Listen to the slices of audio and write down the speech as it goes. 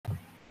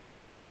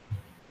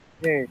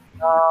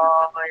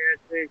कृष्णाय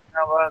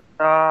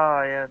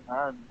कृष्णभक्ताय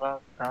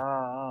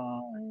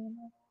तद्भक्ताय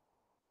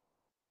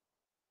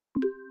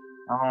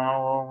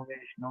नमो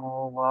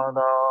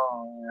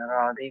विष्णुपदाय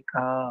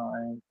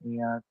राधिकाय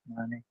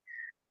प्रियात्मने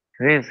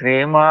श्री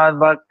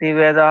श्रीमद्भक्ति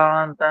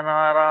वेदांत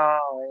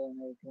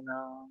नारायण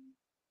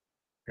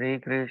श्री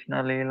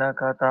कृष्ण लीला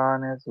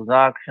कथाने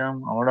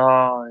सुधाक्षम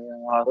औडाय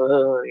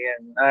माधुर्य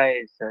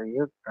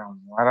नैसयुक्तम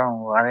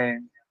वरम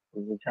वरेण्य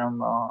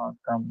सुविशम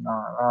तम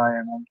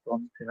नारायणं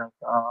त्वं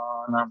शिरसा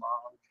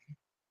नमामि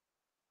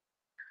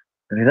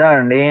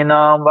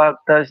हृदयीनां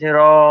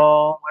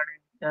भक्तशिरोमणि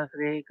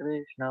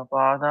श्रीकृष्ण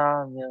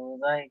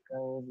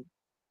पादाभ्युदयकैः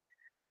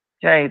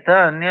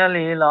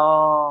चैतन्यलीलां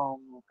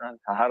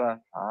सारं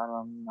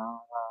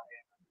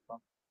नारायणं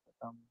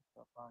तं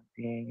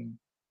प्रपद्ये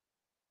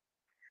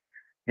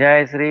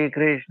जय श्री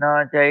कृष्ण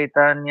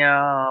चैतन्य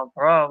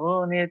प्रभु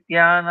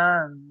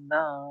नित्यानंद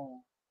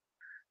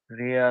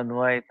श्री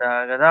अद्वैत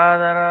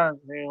गदाधर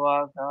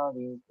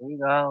श्रीवासादि श्री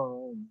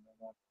गौर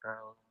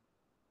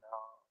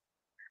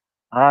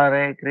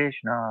हरे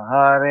Krishna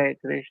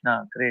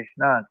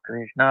Krishna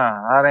Krishna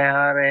Hare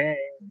Hare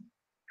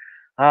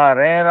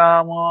Hare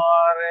Ram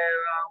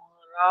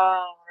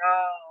Ram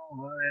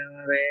Ram Hare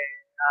Hare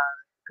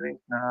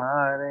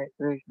Hare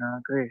Krishna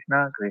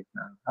Krishna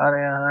Krishna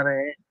Hare Hare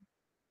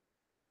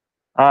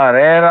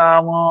Hare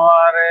Ram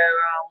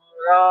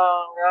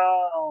Ram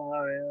Ram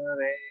Hare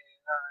Hare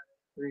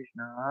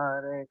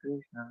Hare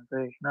Krishna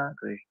Krishna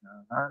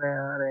Hare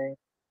Hare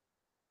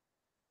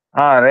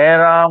Hare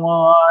Ram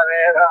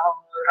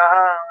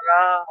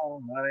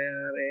Ram Hare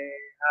Hare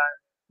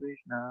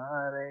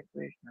Hare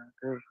Krishna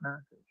Krishna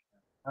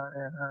Krishna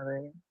Hare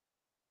Hare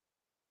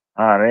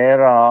Hare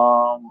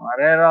Ram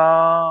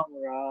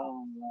Ram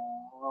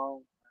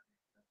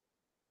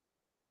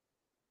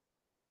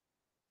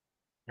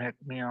let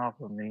me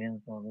offer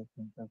millions of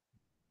listeners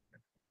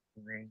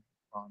today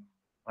on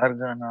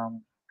Varganam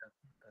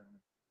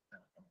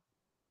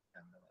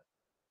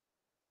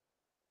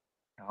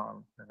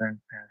all present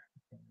past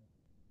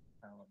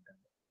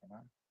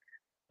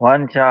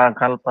Vancha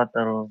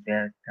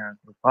kalpatarubhyascha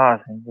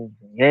kripa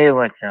sindhubhya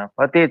eva cha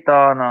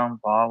patitanam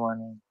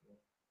pavane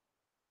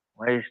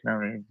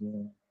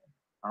Vaishnaveji.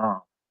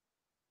 Ah,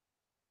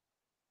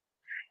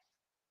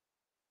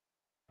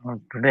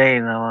 today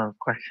is our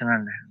question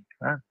and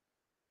answer.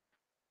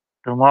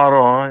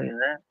 Tomorrow is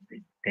a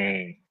big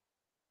day.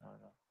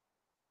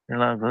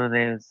 Srila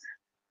Gurudev's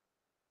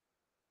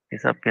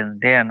disappearance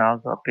day and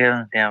also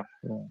appearance day of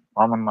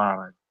Vaman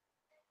Maharaj.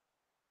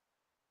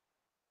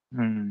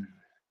 Hmm.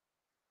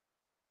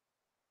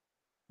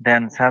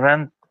 Then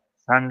seventh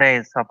Sunday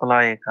is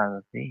Sapala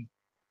Ekadasi.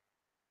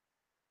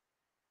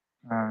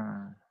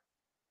 Uh,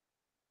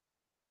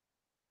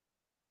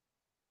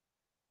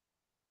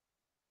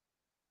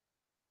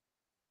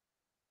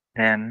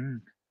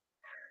 then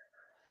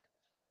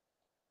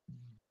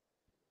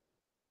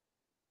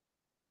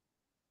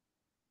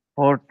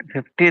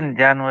 15th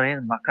January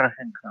is Makara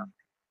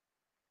Sankranti.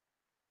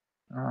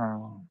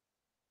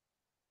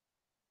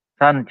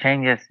 Sun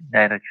changes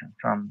direction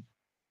from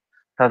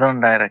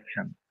southern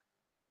direction.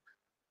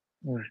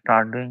 You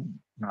start doing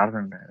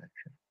northern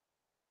direction.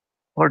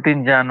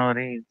 14th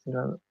January is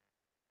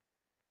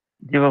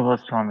Jiva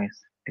Goswami's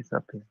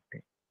disappearance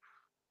day.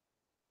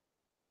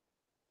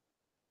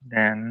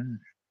 Then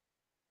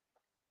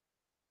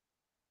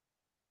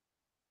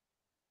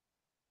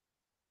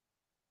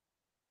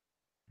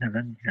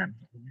 11th January.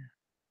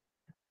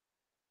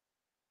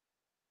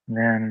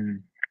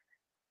 Then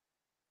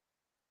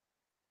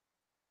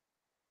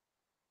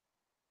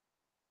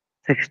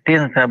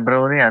 16th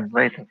February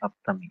Advaita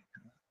Saptami.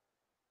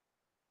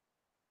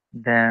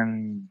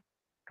 Then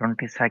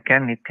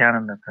 22nd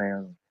Nityananda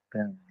Trial.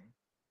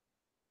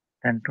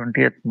 Then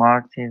 20th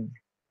March is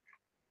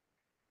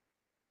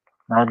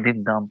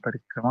Navadip Dham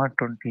Parikrama.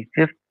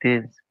 25th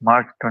is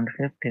March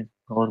 25th is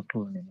Gaur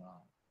Purnima.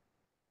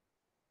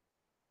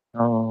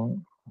 So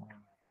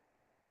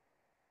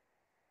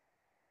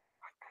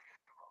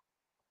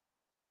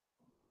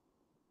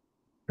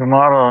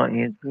tomorrow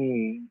is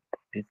the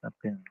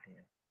disappearance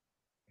day.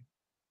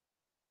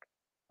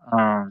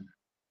 Um,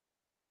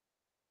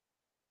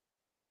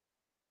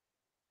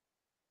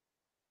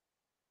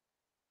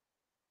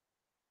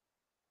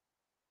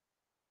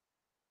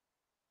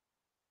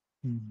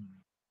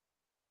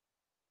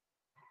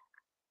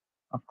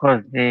 of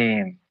course,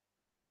 the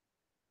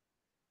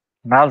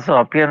and also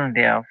appearance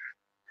day of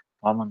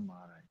Vaman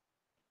Maharaj.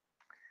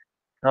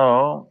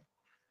 So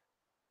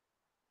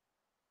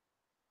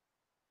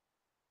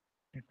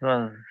it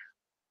was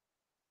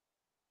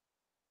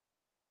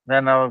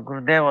when our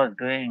Gurudev was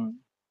doing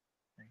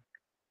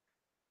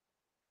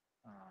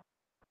uh,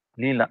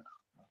 Leela.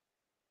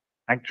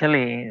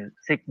 Actually,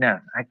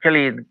 sickness.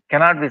 Actually, it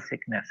cannot be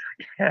sickness.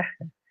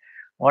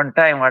 One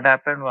time, what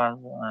happened was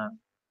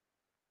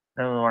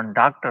there was one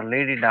doctor,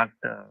 lady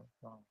doctor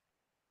from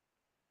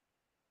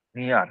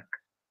New York.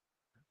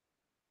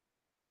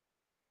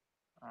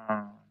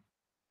 Uh,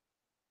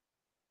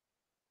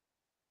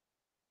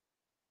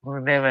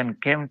 Gurudev, when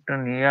came to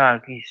New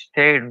York, he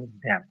stayed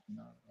with them.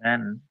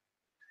 When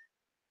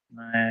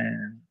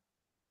uh,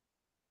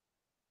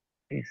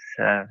 he's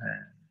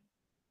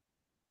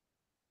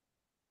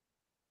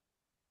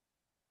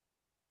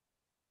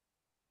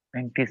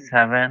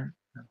 97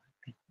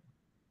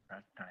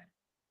 that time.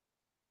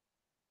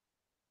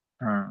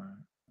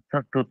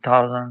 So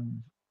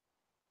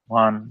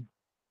 2001.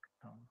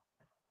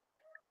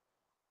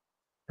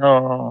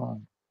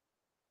 So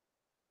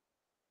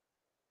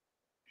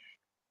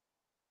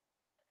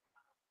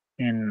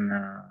in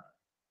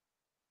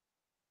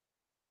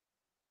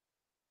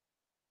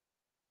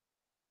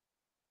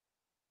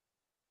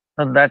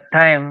so that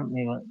time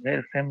we were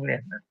very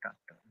familiar with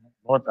doctor,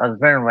 both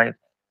husband and wife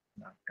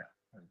doctor.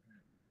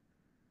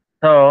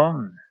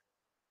 So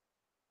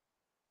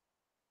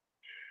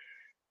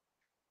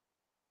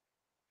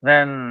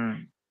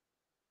then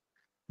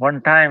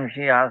one time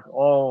she asked,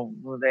 "Oh,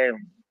 Gurudev,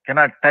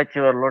 cannot touch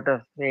your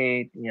lotus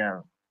feet.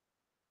 Yeah,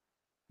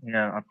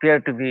 yeah, appear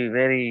to be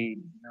very,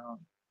 uh,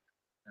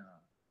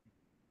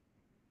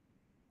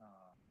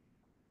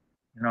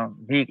 uh,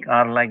 weak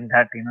or like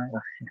that.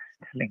 She's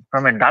telling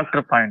from a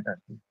doctor point of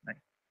view. Like,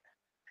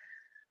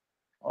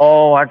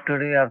 oh, what to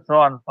do? You are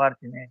so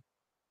unfortunate."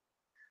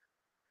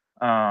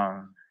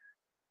 Um,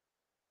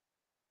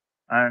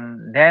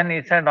 and then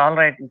he said, "All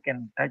right, you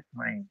can touch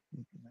my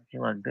feet." She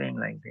was doing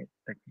like this,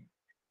 touching.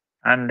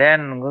 And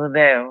then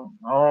Gurudev,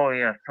 oh,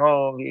 yeah,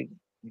 so he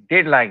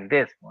did like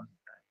this one.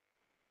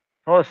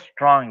 So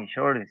strong, he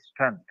showed his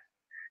strength.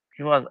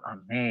 She was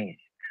amazed.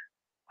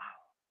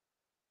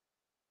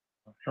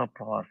 So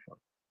powerful,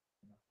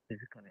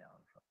 physically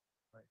also.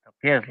 So it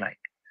appears like.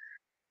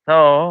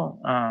 So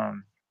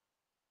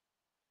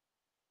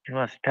she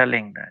was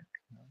telling that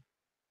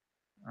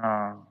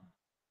uh,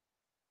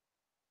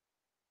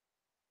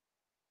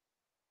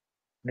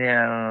 they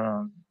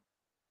are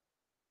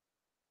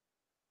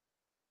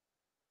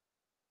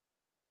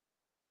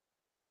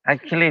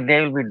actually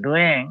they will be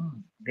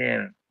doing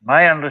their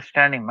my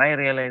understanding, my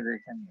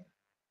realization is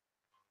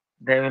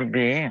they will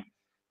be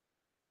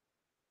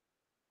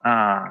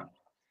uh,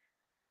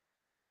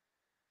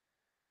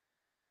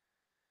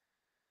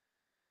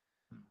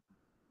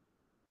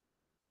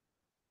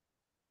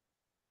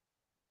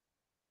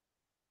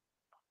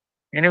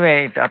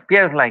 anyway, it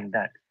appears like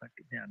that, but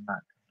they are not.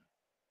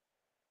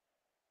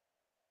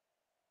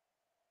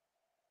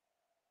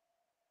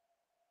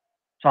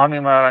 Swami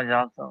Maharaj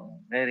also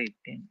very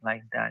thin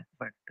like that,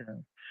 but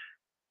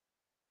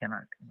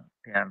cannot,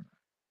 they are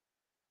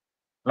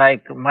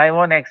like my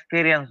own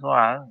experience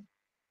was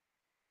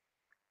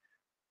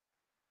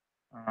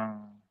uh,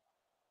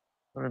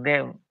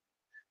 Gurudev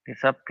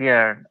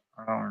disappeared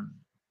around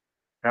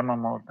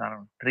Brahma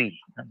around 3 in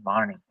the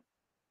morning,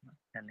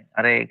 telling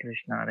Hare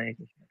Krishna, Hare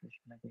Krishna,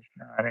 Krishna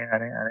Krishna, Hare Hare,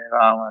 Hare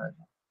Rama, Hare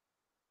Rama,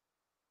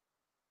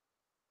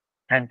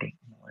 chanting.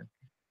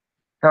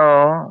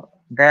 So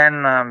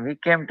then we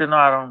came to know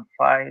around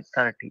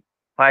 5:30,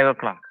 5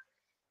 o'clock.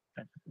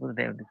 That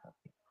Gurudev disappeared.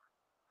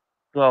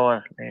 2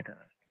 hours later.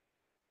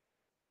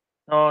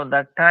 So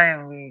that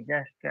time we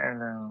just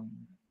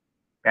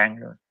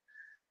Bangalore.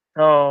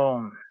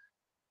 So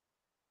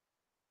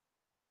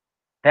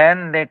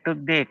then they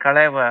took the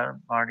cadaver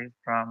body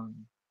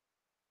from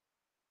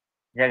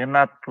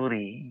Jagannath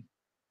Puri,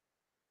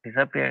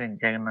 disappeared in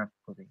Jagannath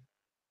Puri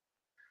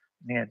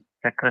near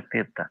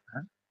Chakratirtha.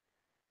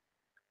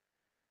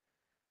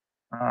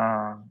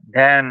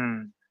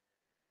 Then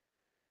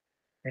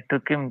they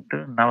took him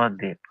to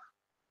Navadvip.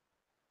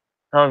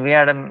 So we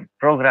had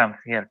programs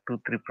here,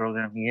 2, 3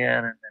 programs here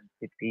and then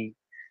city.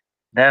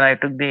 Then I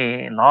took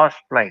the last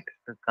flight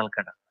to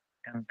Calcutta,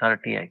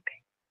 10:30 I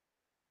think.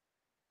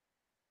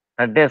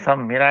 That day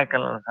some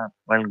miracle was happened.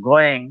 While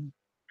going,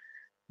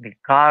 the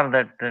car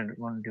that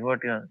one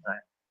devotee was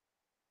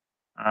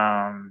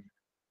um,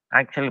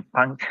 actually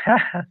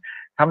punctured.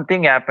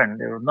 Something happened.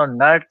 There was no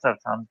nuts or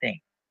something.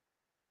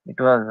 It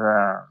was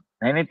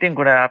anything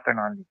could have happened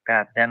on the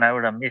path. Then I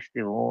would have missed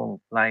the whole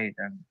flight,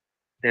 and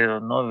there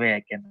was no way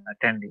I can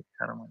attend the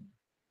ceremony.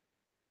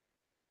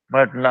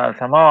 But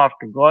somehow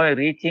after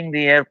reaching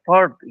the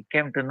airport, we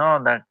came to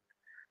know that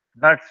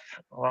nuts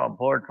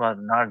boat was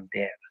not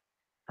there.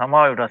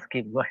 Somehow it was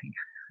keep going.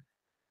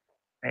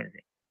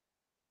 Amazing.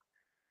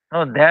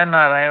 So then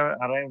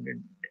arrived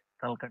in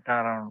Calcutta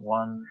around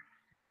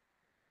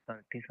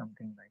 1:30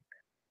 something like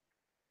that.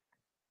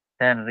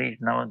 Then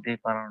reached Navadvip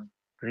around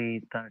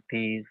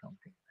 3:30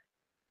 something.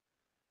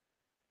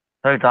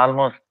 So it's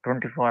almost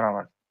 24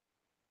 hours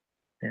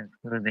since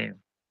Gurudev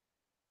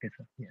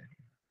disappeared.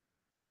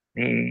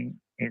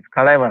 His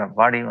cadaver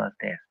body was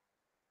there.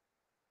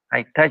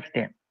 I touched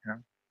him.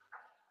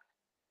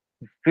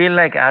 You feel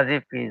like as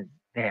if he's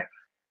there.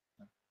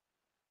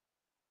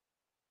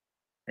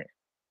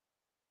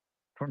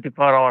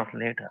 24 hours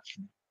later.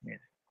 Yes.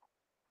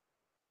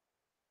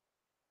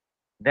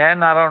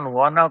 Then around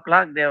 1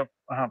 o'clock they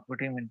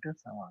put him into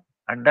Samadhi.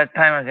 At that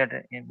time I get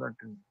able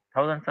to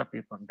thousands of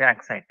people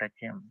backside touch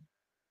him.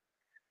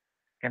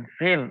 Can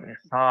feel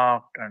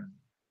soft and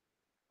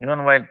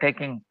even while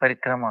taking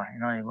parikrama,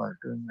 he was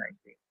doing like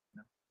this.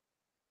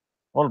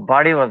 whole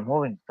body was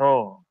moving.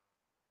 So,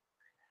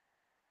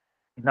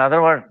 in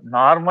other words,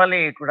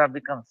 normally it would have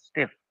become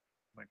stiff,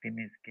 but in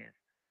his case,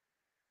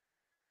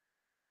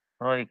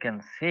 so you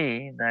can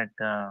see that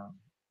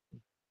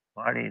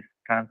body is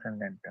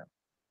transcendental.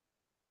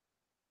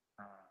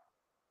 Uh,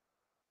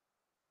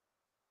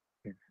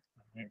 it's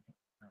amazing.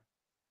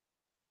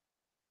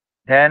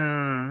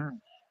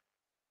 Then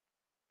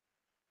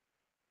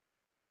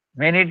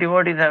many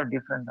devotees have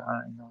different,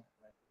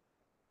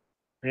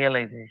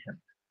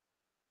 realization.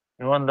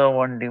 Even though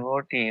one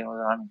devotee was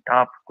on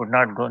top, could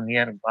not go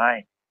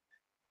nearby,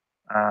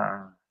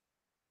 uh,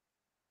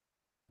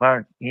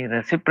 but he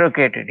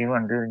reciprocated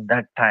even during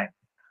that time,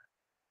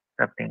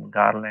 accepting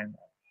garland,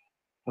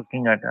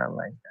 looking at her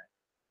like that.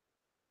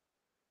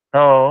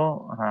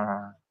 So,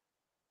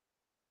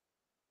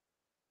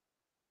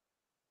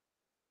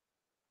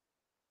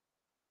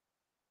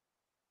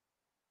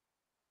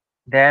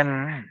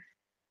 then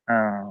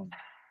uh,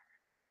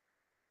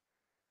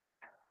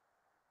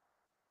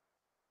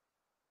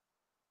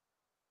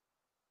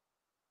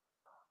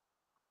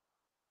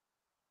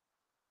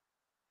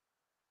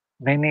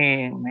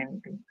 many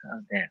things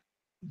are there.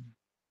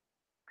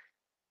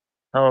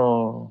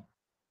 So,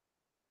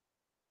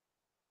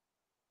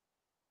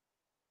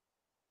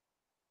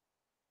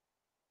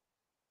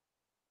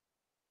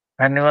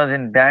 when he was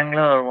in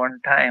Bangalore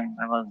one time,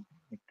 I was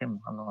with him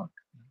alone.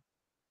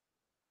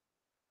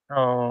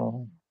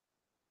 So,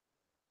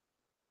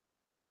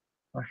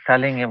 I was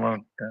telling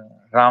about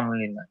Ram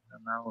Leela. So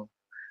now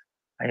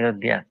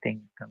Ayodhya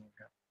thing coming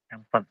up,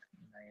 temple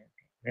in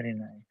Ayodhya, very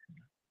nice.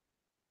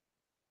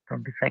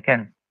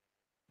 22nd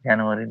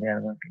January they are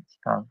going to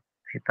install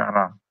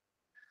Sitaram,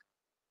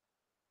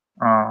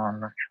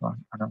 Lakshman,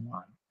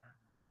 Hanuman.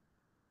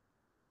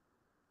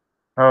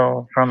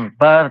 So from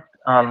birth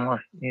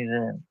almost is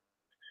a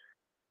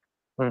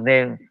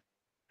Gurudev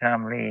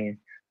family is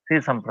Sri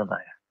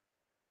Sampradaya.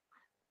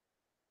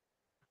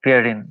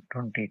 Appeared in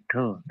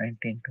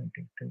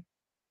 1922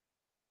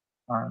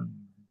 on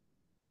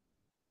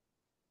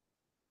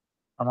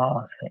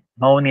Amavasya,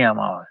 Mauni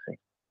Amavasya,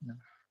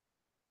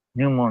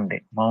 New Moon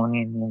Day,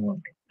 Mauni New Moon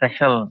Day,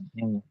 special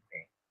New Moon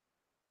Day.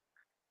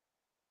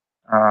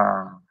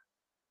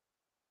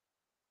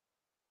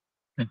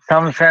 In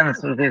some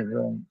sense, it is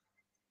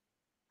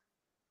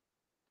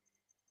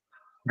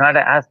not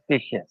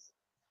auspicious,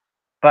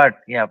 but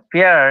he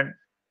appeared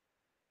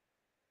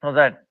so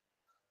that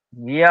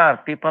we are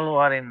people who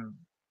are in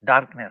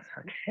darkness,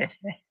 okay,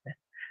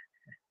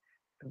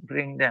 to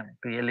bring them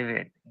to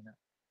elevate.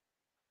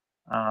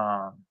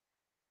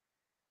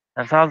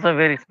 That's also a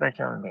very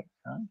special day.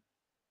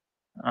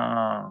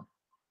 Huh?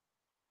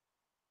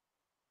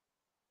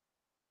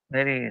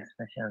 Very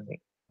special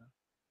day.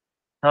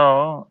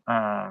 So,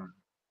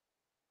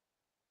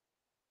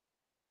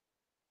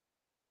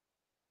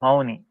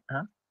 Mauni,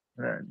 huh?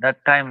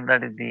 That time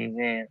that is the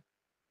way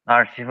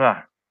Lord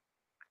Shiva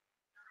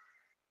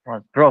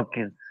was broke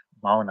his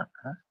Mauna,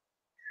 huh?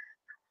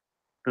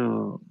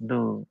 To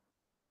do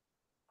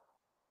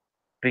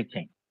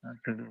preaching,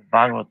 to do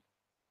Bhagavad.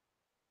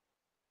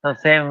 So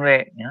same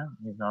way, yeah,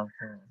 is also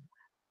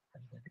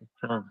it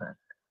shows that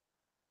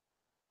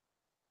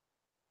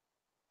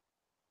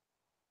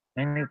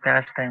many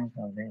pastimes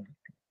are there.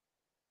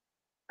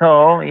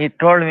 So he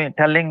told me,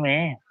 telling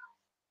me,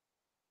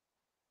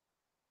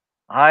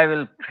 I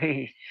will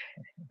preach.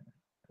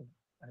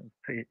 I will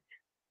preach.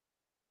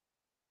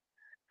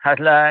 As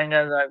long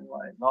as I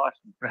lost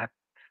breath.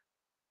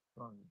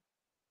 So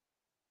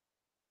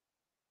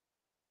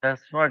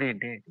that's what he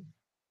did.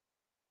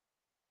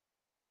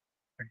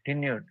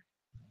 Continued.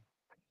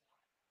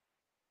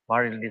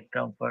 Bodily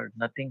discomfort,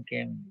 nothing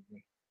came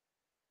easy.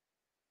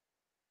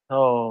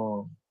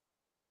 So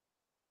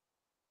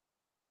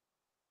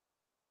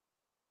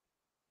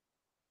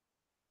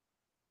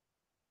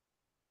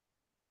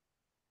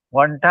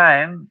one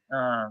time,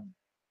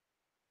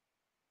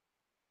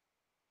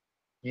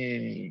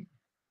 he,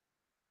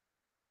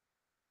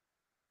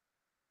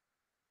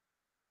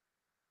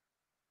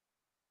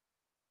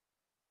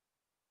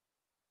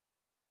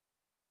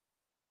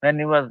 when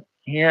he was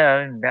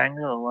here in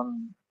Bangalore,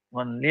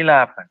 one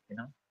Leela happened,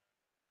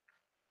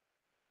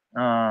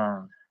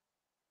 Uh,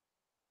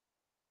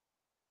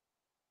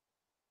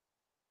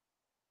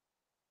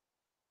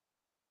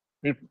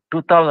 if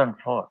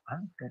 2004,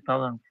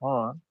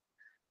 2004,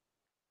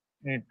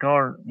 he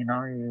told, you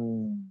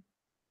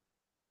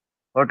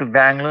go to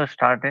Bangalore,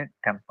 start a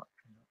temple,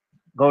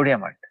 Gaudiya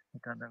Math,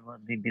 because that was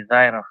the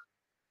desire of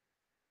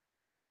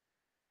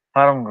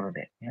Param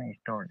Gurudev. He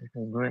told, it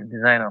was the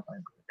desire of my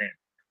Gurudev,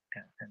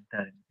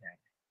 center in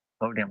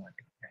Gaudiya Math.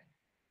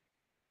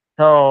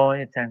 So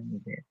he sent me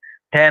there.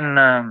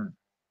 Then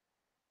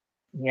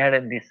he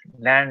had this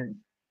land.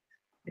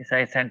 This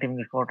I sent him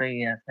the photo.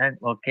 He has said,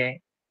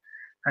 okay.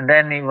 And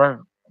then he was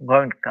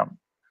going to come.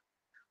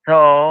 So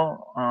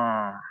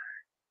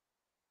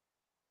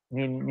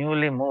we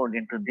newly moved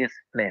into this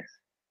place.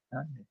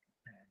 uh,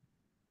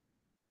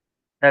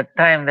 That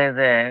time there's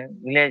a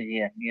village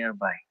here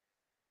nearby.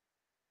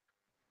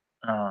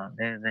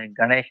 There's a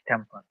Ganesh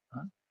temple.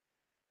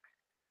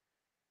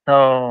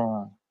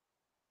 So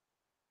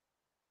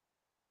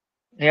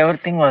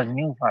everything was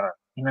new for us.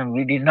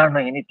 We did not know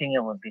anything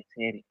about this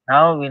area.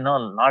 Now we know a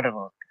lot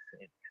about this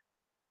area.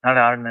 Not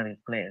an ordinary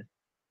place.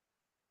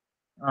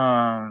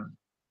 Um,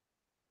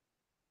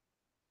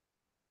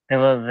 there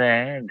was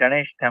a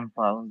Ganesh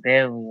temple.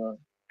 There we were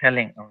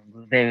telling, oh,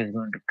 Gurudev is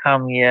going to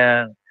come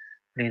here.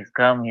 Please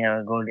come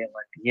here. Gaudiya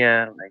Math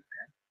here. Like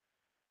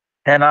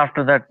then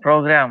after that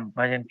program,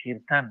 Bhajan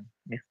Kirtan,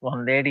 this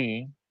one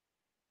lady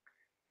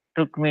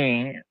took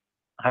me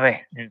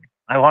away.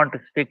 I want to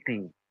speak to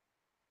you.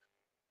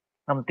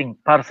 Something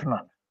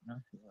personal.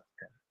 She was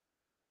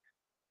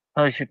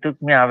telling. So she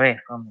took me away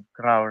from the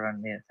crowd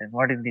and they said,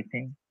 what is the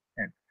thing?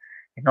 And,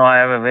 I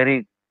have a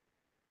very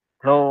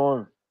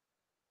close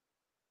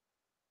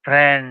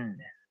friend.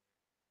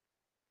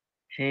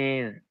 She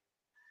is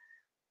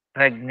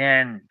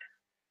pregnant.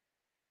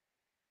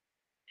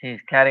 She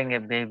is carrying a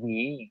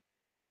baby.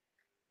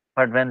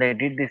 But when they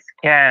did the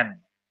scan,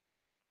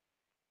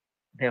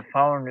 they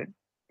found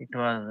it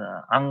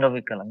was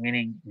Angavikala,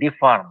 meaning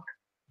deformed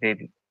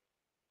baby.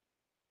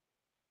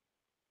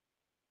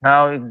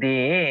 Now, if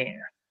the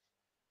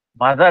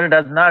mother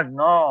does not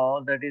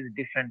know, that is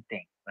different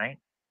thing, right?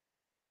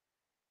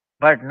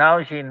 But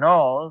now she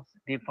knows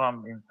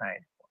deformed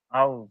inside.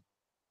 How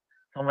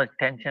so much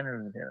tension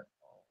will be there.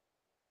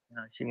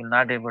 She will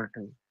not able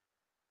to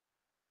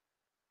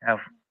have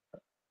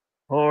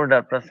food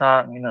or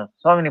prasad,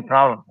 so many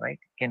problems, right?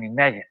 You can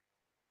imagine.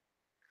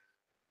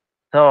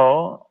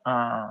 So,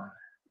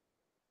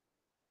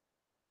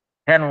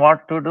 then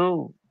what to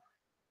do?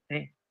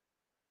 See,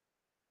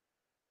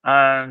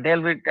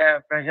 they'll be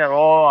pressure.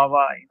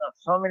 Oh,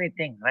 so many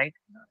things, right?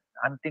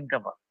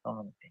 Unthinkable, so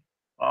many things.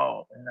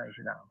 Oh, you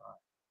should have.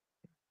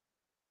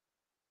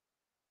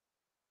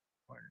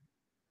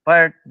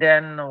 But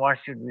then what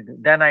should we do?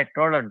 Then I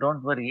told her,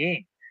 don't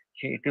worry,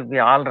 it will be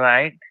all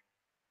right.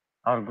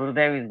 Our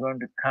Gurudev is going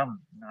to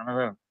come in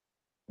another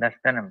less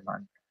than a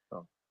month,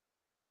 so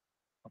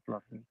couple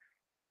of weeks.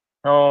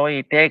 So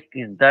he take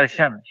his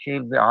darshan, she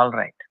will be all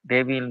right.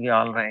 Baby will be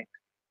all right.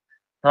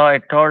 So I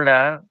told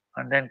her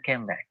and then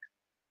came back.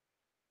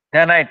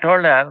 Then I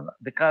told her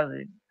because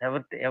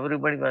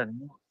everybody was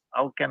new,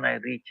 how can I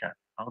reach her?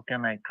 How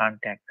can I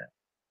contact her?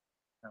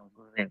 Now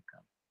Gurudev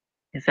come.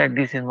 He said,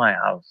 this is my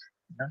house.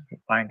 He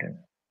pointed.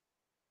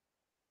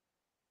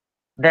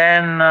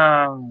 Then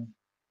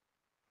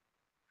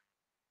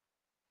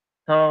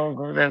so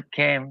Gurudev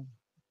came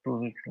 2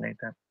 weeks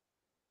later.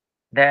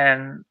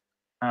 Then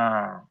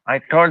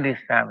I told his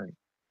family,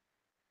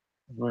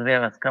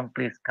 Gurudev has come,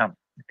 please come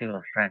with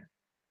your friend.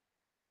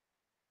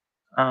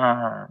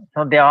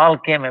 So they all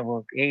came,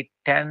 about 8,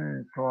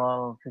 10,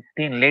 12,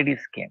 15 ladies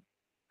came.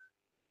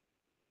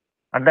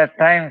 At that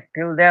time,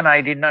 till then,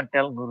 I did not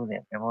tell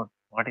Gurudev about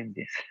what is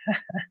this.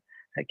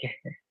 Okay,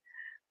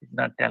 did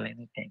not tell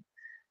anything.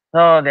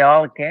 So they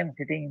all came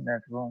sitting in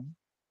that room,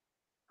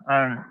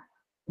 and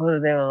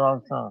Gurudev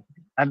was also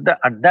at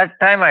that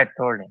time. I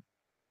told him,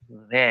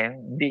 Gurudev,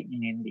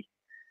 in Hindi,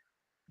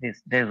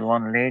 there's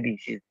one lady,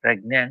 she's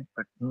pregnant,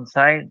 but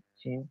inside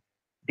she's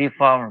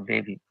deformed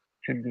baby.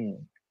 Should be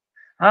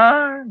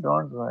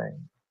don't worry.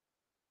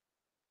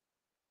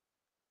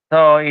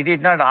 So he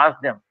did not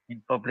ask them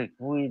in public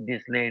who is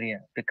this lady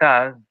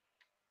because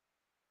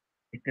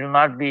it will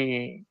not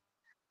be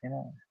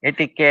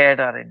etiquette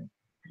or anything.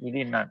 He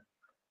did not.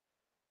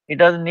 He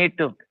doesn't need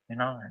to,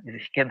 you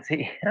can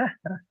see.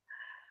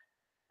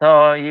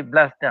 So he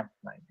blessed them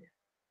like this.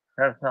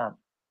 That's all.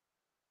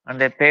 And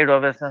they paid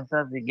obeisance.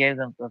 We gave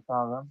them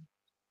prasadam,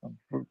 some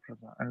fruit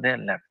prasadam, and they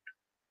left.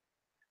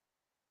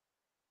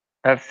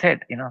 That's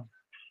it,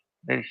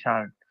 very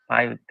short,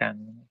 5, 10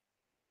 minutes.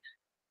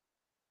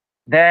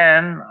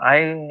 Then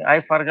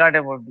I forgot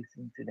about this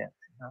incident,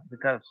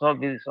 because so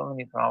busy, so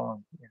many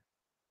problems.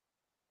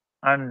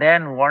 And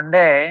then one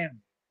day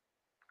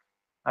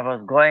I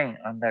was going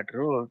on that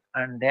route,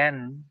 and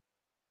then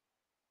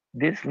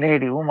this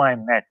lady whom I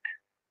met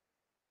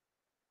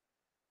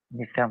in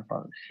the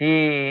temple,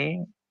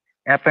 she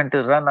happened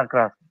to run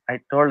across.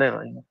 I told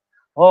her,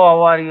 oh,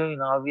 how are you?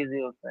 How is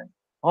your friend?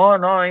 Oh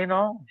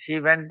no, she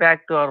went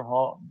back to her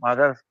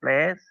mother's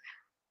place.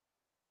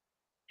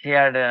 She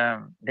had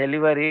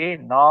delivery,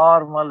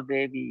 normal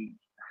baby.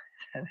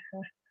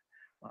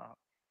 Wow.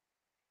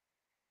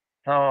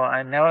 So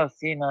I never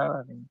seen her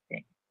or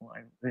anything.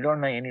 We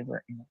don't know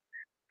anybody.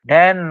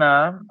 Then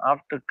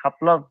after a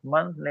couple of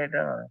months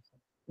later,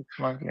 6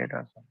 months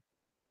later,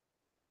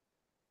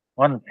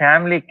 one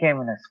family came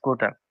in a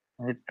scooter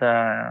with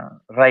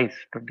rice,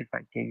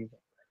 25 kgs.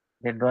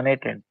 They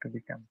donated to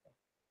the temple.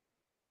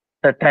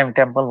 That time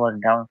temple was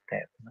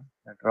downstairs,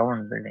 that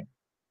round building.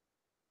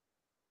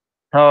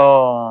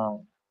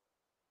 So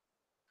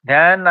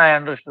then I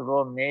understood,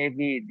 oh,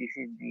 maybe this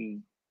is the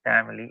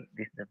family,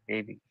 this is the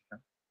baby.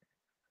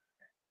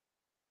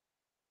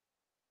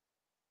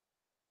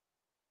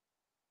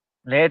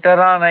 Later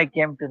on, I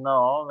came to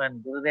know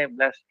when Gurudev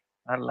blessed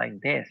her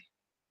like this,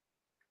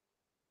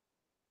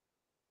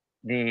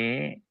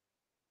 the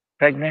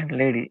pregnant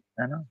lady,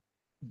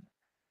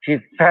 She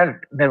felt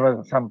there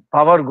was some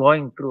power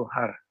going through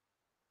her,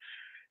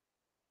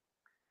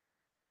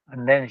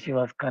 and then she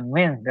was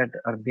convinced that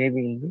her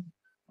baby will be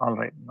all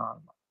right,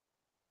 normal.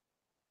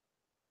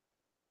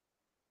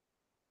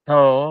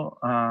 So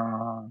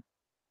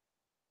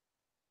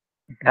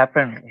it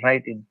happened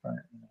right in front.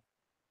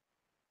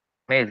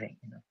 Amazing.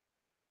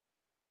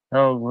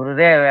 So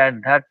Gurudev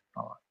had that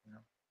power.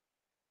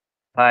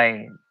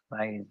 By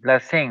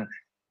blessings,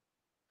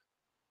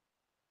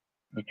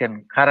 he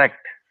can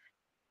correct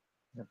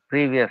the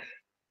previous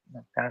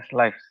past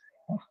lives,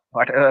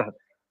 whatever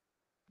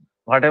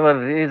whatever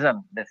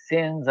reason, the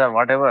sins or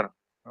whatever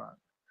uh,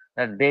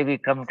 that baby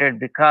committed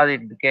because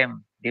it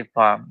became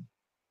deformed,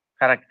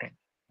 correcting.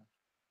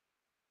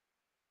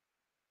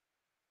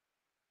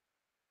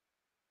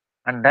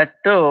 And that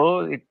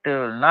too, it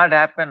will not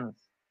happen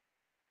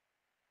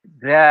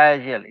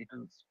gradual. It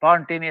will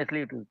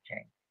spontaneously it will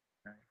change.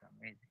 It's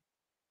amazing.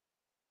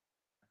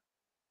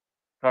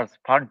 For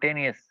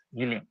spontaneous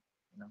healing,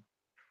 you know,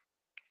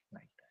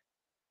 like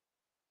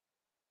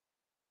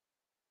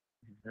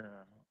that.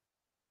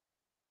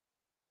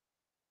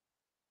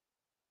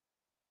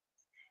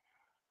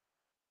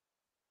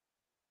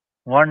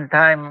 One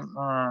time,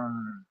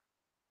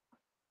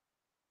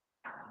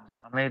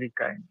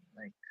 America,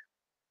 like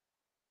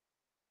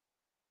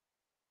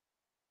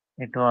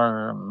it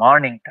was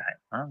morning time.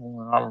 Huh? We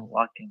were all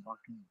walking,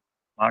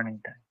 morning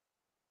time,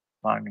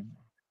 morning.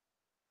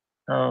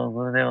 So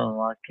Gurudev was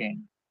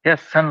walking,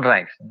 just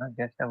sunrise,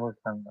 just about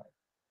sunrise.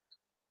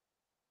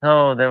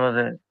 So there was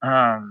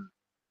a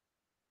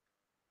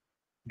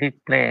big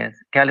place,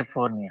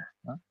 California.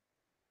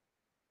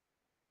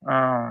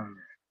 Um,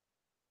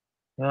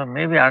 there were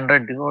maybe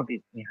 100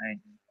 devotees behind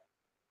him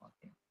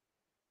walking.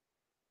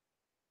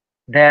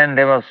 Then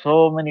there were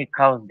so many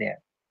cows there.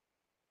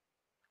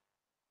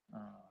 Uh,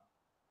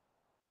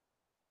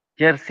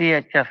 Jersey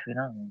HF,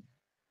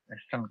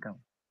 Western cow.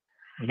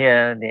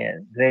 Here they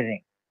are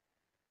grazing,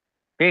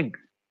 big,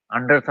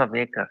 hundreds of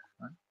acres.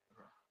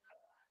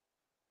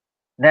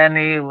 Then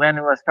when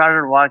he was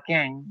started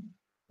walking,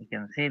 you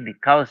can see the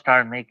cows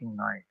start making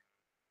noise.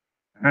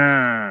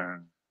 Hmm,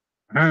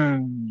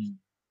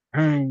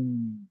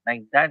 hmm,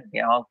 like that,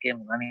 they all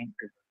came running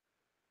to.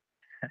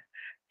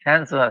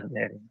 Chance was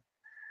there.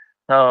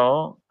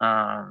 So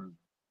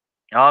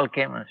all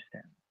came and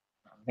stand.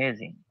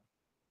 Amazing.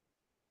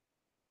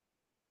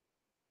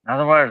 In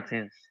other words,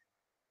 is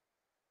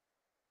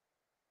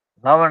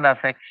love and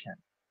affection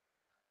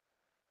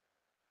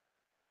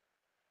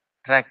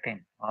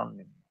attracting all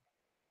living.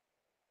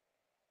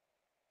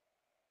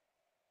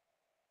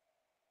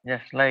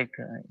 Just like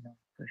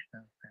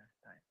Krishna's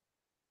pastime.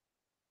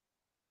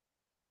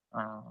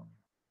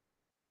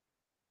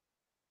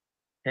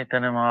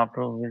 Chaitanya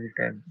Mahaprabhu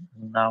visited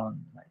Vrindavan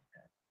like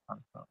that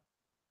also.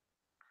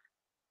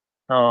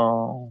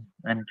 So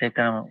when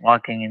Chaitanya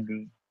walking in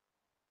the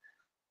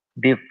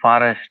deep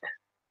forest,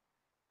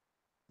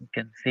 you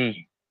can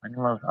see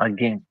animals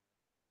hugging,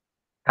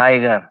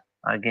 tiger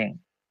hugging.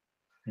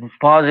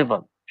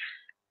 Impossible.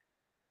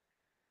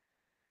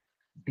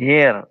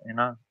 Deer,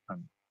 and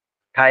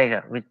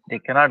tiger, which they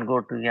cannot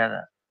go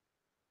together.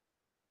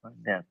 But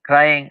they are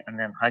crying and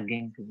then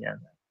hugging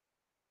together.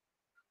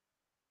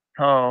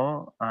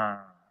 So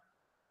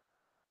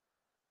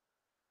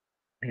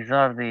these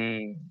are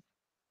the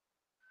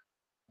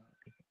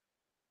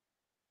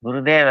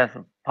Gurudev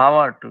has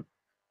power to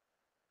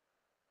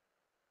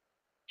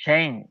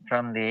change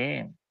from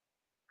the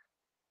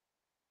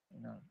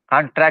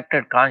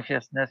contracted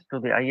consciousness to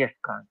the highest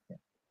consciousness.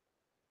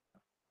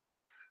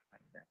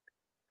 Like that.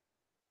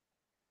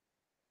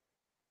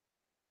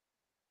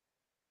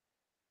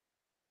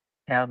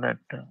 Have that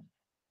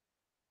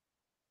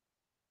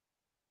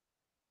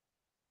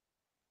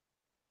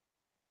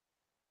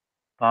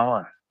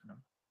power.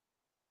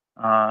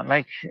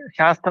 Like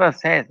Shastra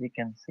says, we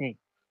can see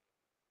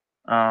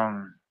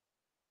um,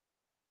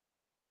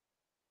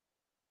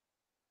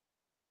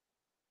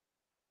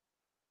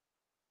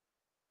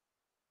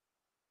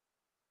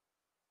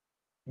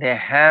 they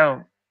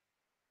have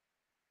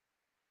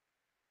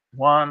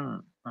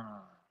one,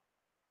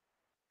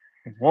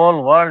 the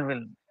whole world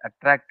will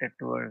attract it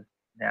towards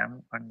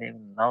them and they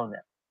will love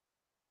them.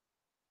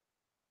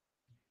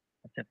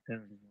 Such a pure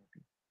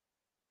devotee.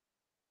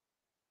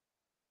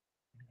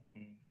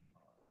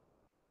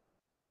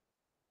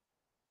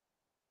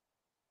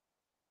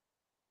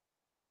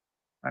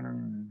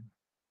 And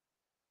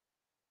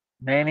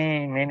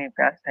many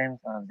pastimes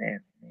are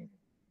there.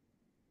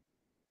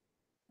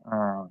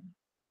 Um,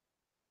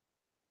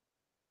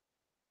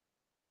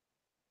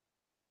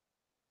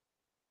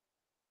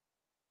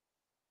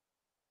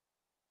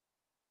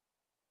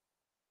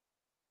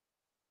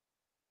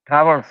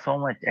 travel so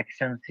much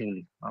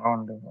extensively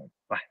around the world,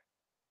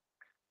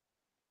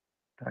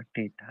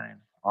 30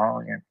 times,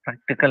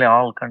 practically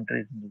all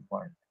countries in the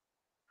world.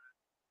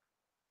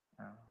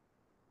 Uh,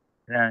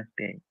 United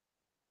States.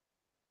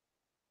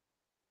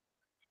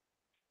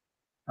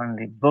 And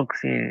the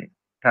books he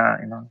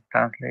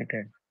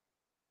translated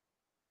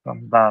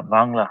from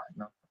Bangla,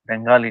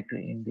 Bengali to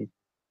Hindi.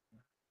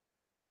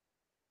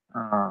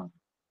 Uh,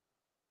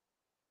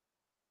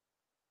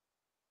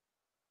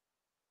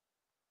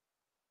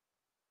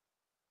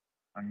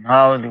 and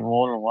now the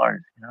whole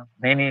world,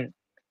 many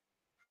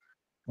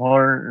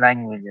world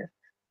languages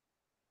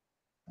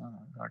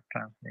got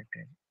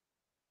translated.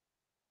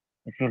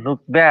 If you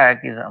look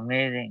back, it's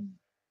amazing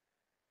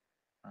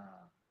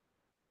uh,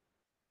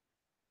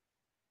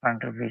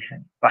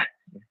 contribution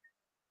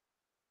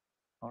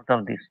out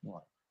of this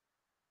world.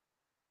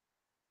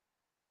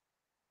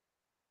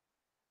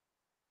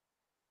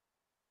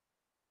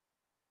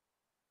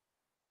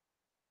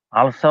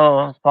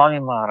 Also, Swami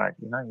Maharaj,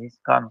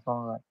 ISKCON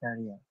Swami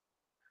Acharya,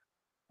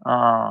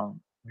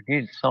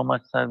 did so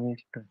much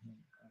service to him.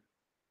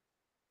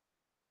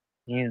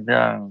 He's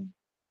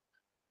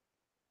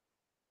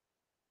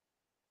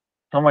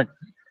so much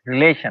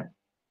relation,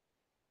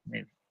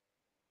 with-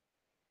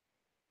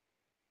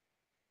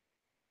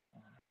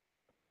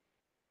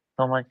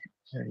 so much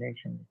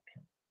relation with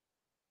him.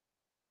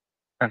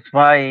 That's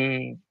why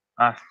he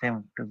asked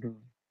him to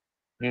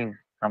give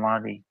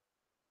samadhi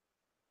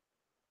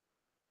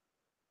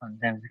and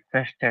then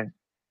requested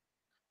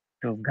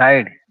to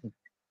guide.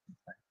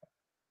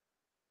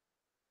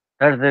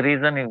 That's the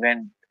reason he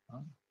went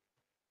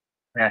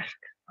west.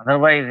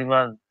 Otherwise, he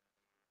was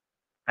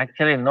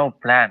actually no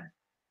plan.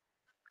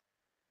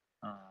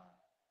 Uh,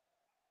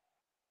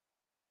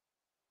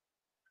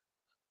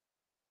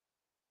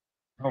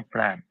 no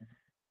plan.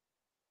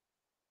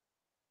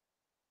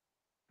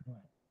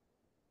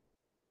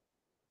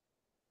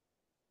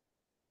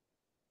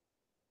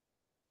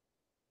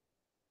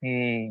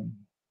 He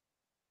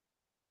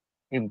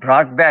he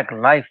brought back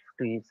life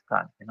to his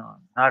ISKCON.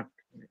 Not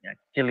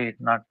actually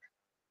not.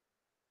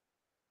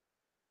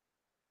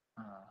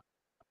 Uh,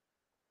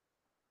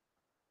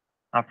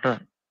 After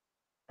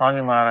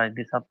Swami Maharaj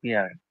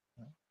disappeared,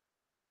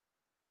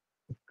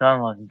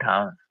 ISKCON was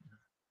down.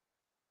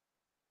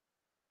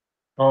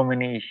 So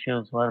many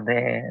issues were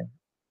there.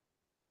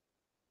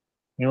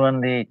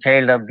 Even the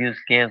child abuse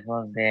case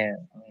was there.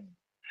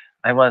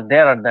 I was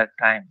there at that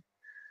time.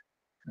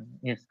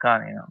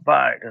 ISKCON,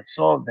 but it was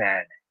so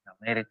bad in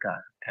America.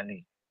 I'm telling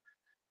you,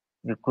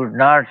 we could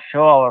not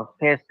show our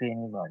face to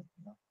anybody.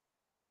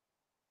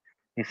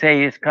 You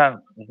say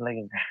ISKCON, it's like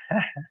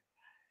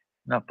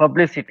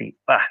publicity.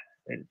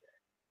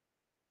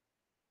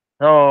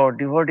 So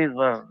devotees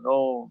were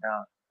low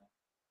down.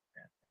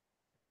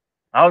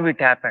 How it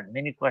happened?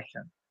 Many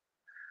questions.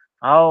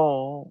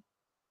 How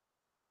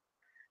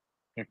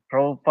if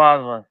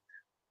Prabhupada was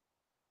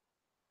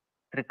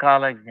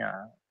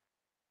Trikalagnya,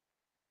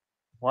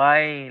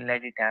 why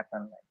let it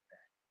happen?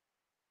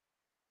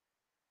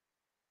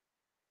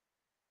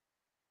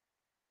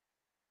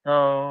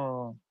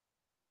 So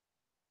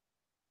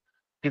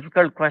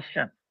difficult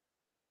question.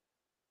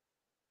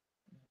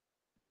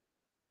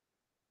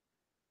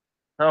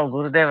 So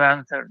Gurudev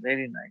answered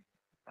very nice.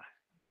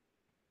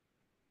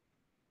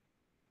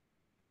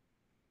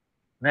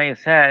 Now he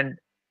said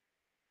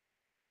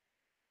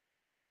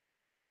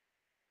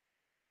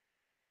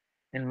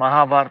in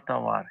Mahabharata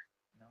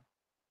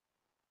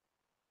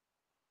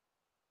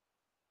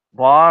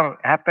war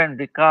happened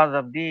because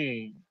of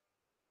the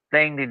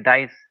playing the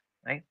dice,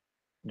 right?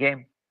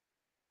 Game,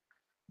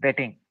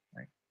 betting.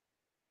 Right?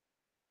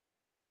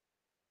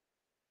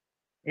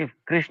 If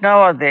Krishna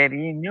was there,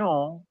 he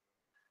knew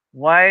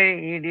why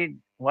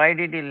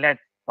did he let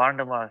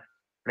Pandavas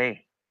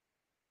play?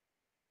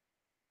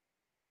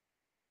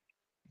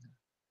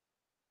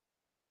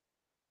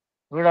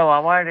 He would have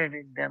avoided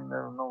it, then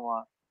there was no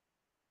war.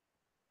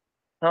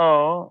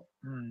 So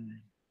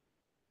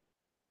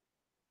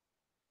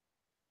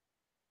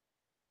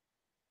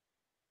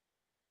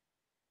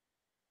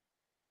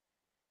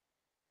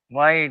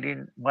why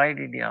did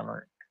he allow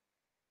it?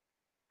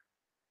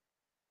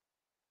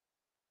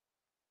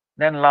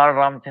 Then Lord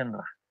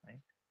Ramchandra,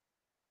 right?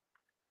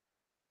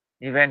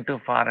 He went to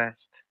forest.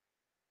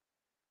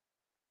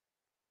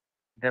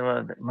 There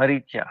was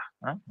Maricha,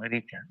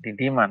 the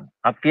demon,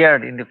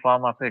 appeared in the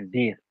form of a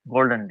deer,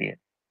 golden deer,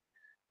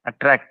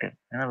 attractive,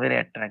 very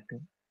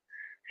attractive.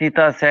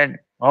 Sita said,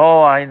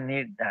 "Oh, I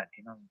need that,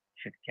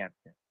 should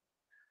capture."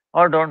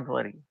 Oh, don't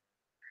worry.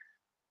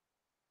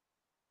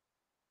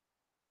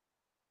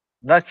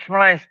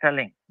 Lakshmana is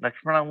telling.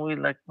 Lakshmana, who is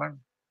Lakshmana?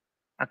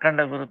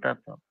 Akhanda Guru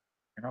Tattva.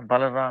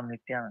 Balaram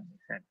Nityananda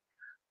said,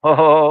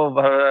 "Oh,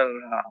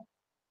 Balaram,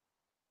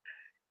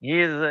 he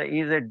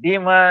is a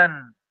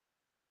demon.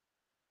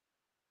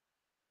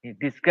 He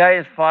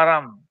disguised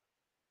form.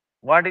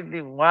 What is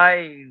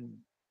why,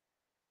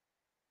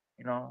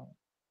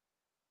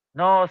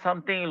 no,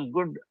 something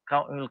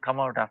will come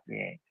out of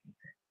it."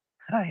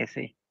 I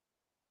see.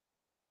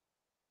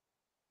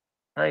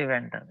 So he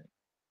went away.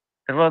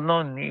 There was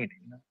no need.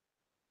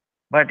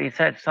 But he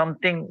said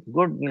something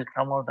good will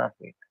come out of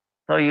it.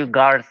 So you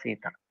guard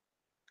Sita.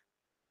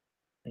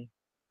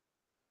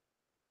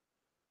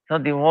 So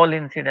the whole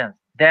incident.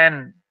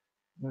 Then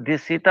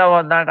this Sita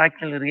was not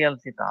actually real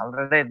Sita.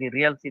 Already the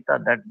real Sita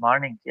that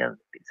morning she has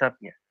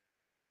disappeared.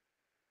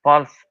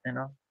 False,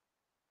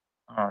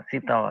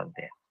 Sita was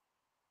there.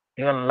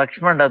 Even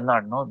Lakshman does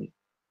not know this.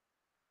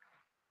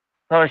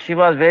 So she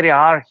was very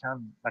harsh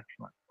on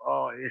Lakshman.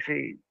 Oh, you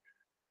see,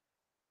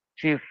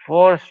 she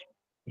forced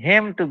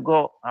him to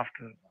go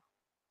after her.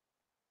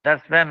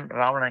 That's when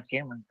Ravana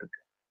came and took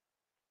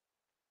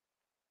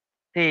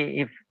her.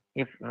 See,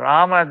 if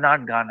Rama had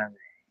not gone away,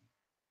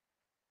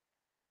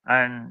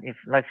 and if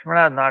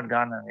Lakshmana had not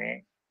gone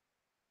away,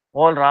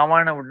 whole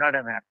Ravana would not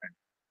have happened.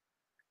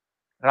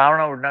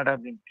 Ravana would not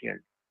have been killed.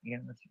 You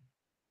understand?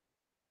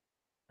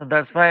 So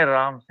that's why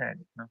Ram said,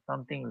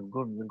 something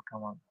good will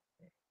come out.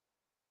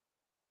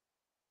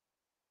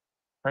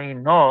 So he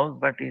knows,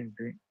 but he's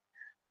doing.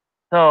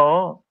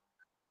 So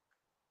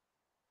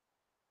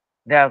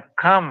they have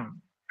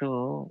come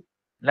to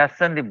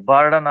lessen the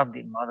burden of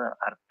the Mother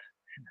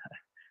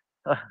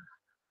Earth.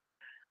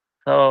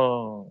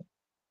 So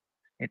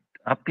it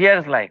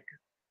appears like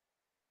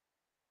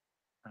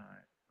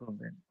to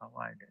be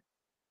avoided.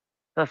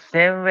 So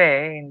same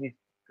way in this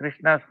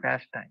Krishna's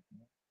pastime,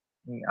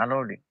 he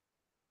allowed it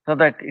so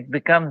that it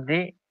becomes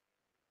the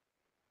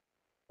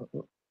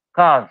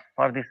cause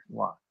for this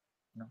war.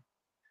 you know.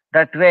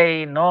 That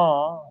way,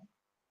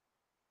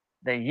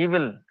 the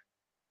evil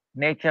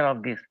nature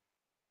of these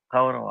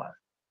Kauravas.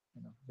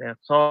 They are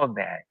so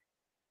bad.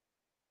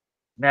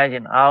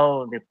 Imagine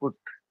how they put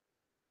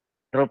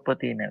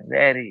Draupadi in a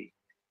very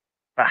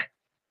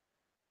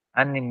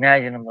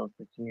unimaginable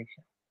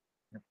situation.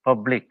 The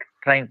public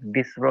trying to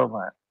disrobe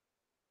her.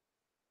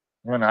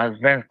 Even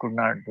husbands could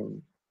not do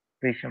it.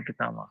 Krishna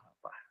Pitamaha.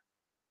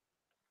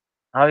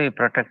 How he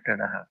protected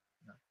her.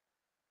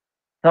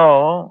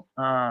 So,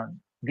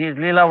 this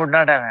Leela would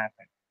not have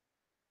happened.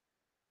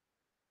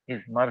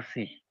 His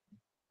mercy.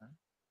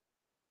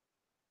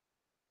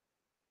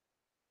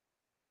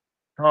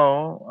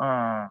 So,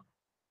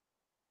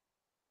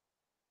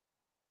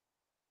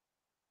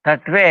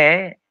 that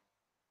way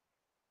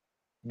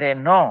they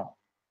know,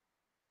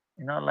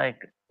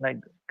 like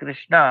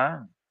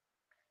Krishna,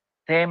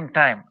 same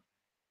time,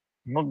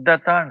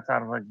 Mugdata and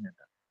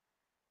Sarvajnata.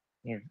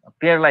 He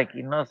appear like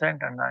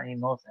innocent and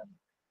innocent.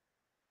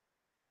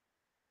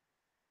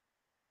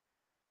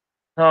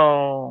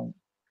 So,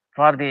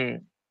 for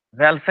the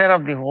welfare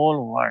of the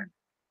whole world,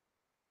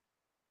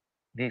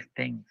 these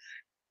things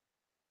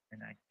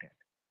enacted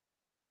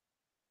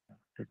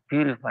to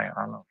purify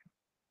all of it.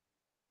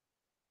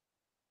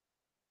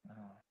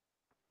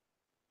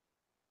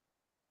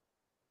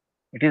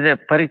 It is a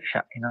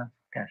pariksha,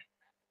 test.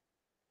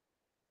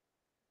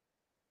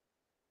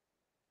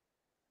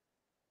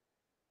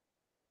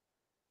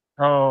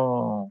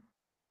 So,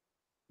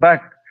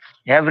 but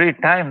every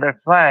time, that's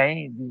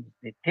why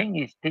the thing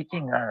is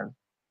teaching us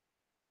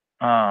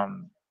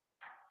um,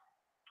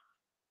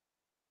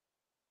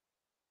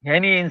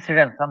 any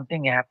incident,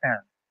 something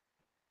happens,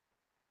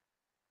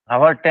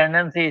 our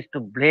tendency is to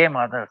blame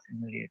others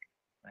immediately.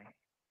 Right?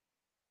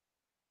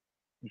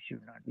 We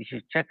should not. We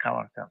should check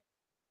ourselves.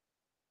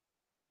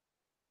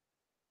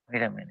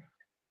 Wait a minute.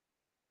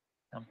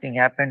 Something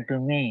happened to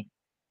me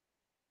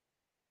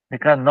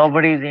because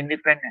nobody is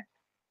independent.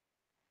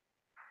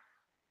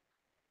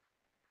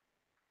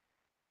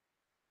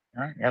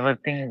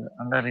 Everything is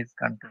under his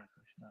control.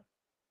 Krishna.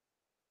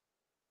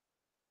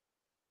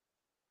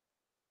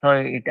 So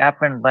it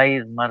happened by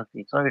his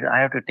mercy. So I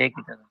have to take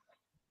it as.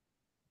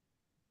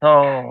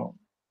 So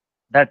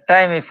that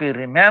time, if you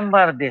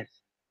remember this,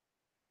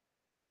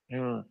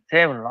 you will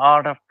save a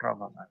lot of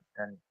trouble. I'm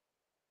telling you.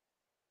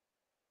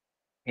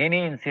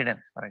 Any incident,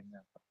 for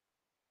example,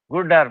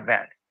 good or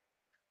bad,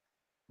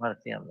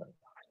 mercy of the Lord.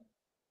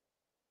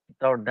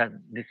 Without that,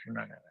 this should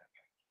not happen.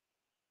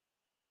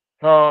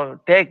 So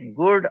take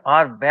good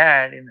or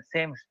bad in the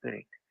same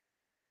spirit.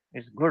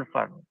 It's good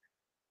for me.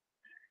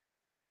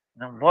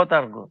 Both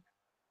are good.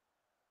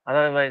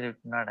 Otherwise, it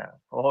will not happen.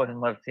 Oh, the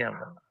mercy of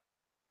the Lord.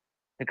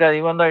 Because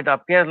even though it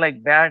appears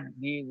like bad,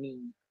 we will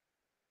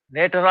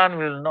later on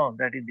we will know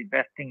that is the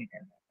best thing it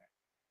can happen.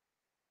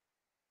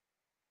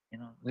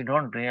 We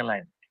don't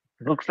realize.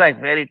 It looks like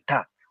very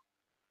tough.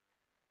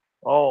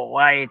 Oh,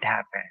 why it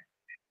happened?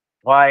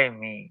 Why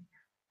me?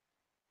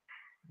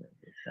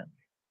 Listen.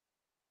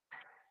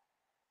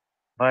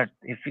 But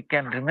if you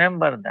can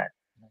remember that,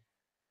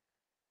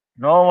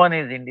 no one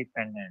is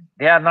independent.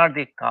 They are not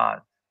the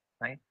cause,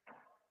 right?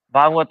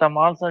 Bhagavatam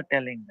also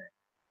telling that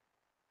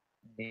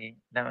in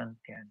the 11th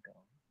canto,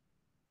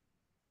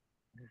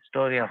 the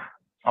story of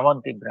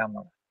Avanti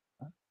Brahmana.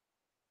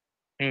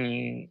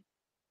 He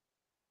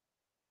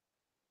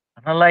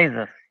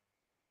analyzes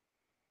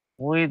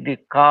who is the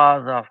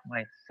cause of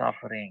my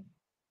suffering,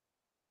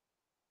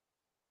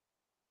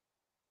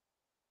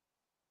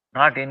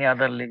 not any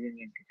other living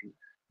entity,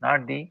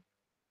 not the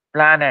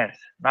planets,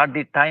 not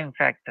the time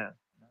factor,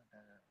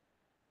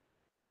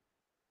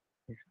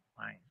 this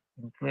mind,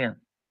 influence.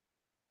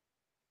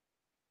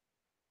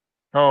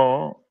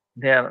 So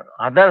there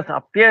others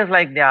appears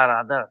like they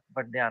are others,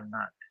 but they are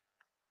not.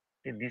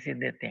 See, this is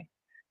the thing.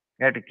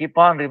 We have to keep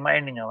on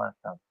reminding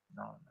ourselves.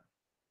 No, no.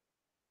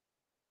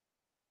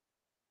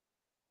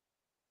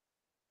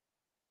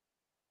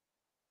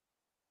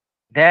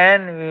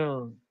 Then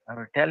I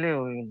will tell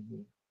you, we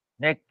will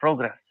make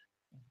progress.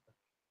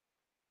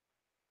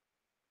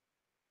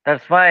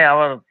 That's why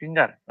our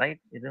finger, right?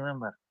 You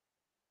remember?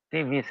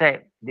 See, we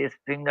say this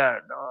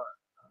finger, no,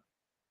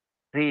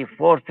 three,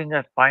 four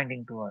fingers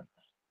pointing towards.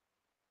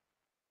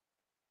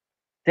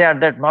 See, at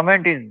that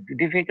moment is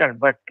difficult,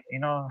 but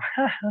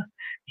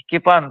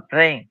keep on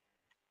praying.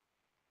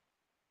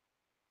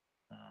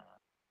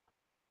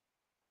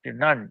 Did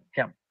not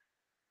jump.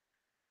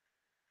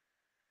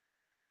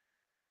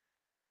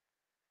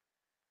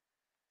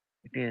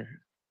 It is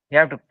you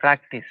have to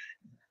practice.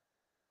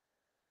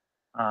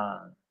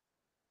 Uh,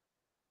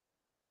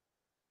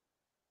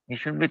 you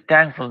should be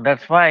thankful.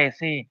 That's why,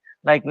 see,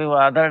 like we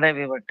were other day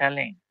we were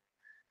telling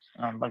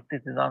Bhakti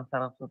Siddhanta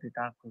Saraswati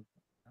Thakur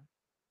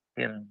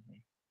here in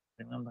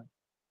remember,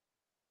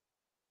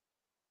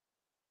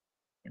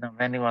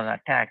 when he was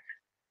attacked,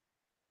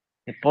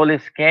 the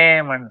police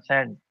came and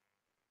said,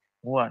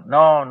 "Who are-"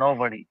 no,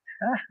 nobody.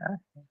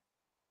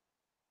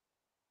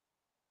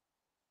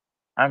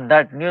 And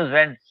that news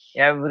went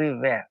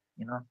everywhere,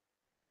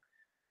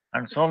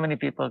 and so many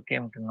people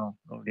came to know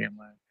Gaudiya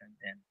Math and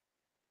then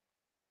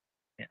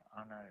they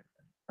honored.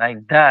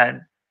 Like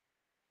that,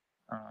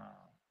 uh,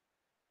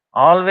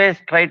 always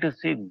try to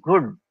see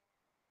good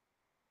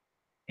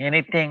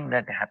anything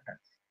that happens.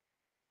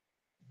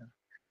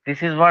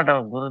 This is what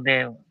our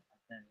Gurudev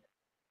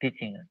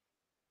teaching us.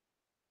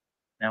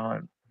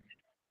 Never.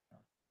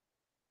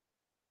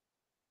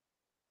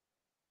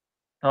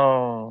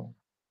 So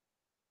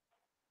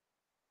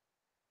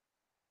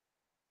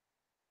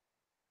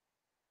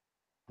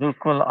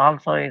Gurukul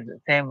also is the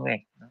same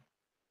way.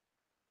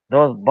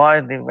 Those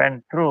boys they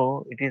went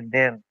through, it is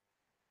there.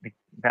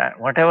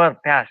 Whatever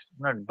passed,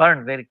 not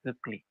burned very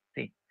quickly.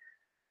 See,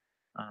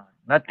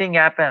 nothing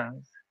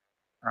happens.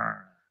 Uh,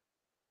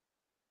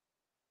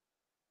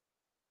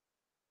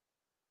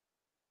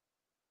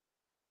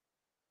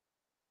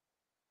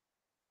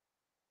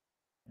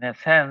 in a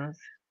sense,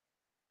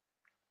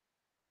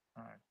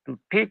 to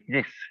teach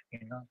this,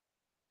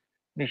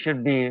 we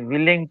should be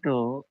willing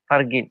to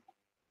forgive.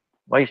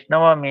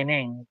 Vaishnava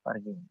meaning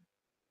forgiving.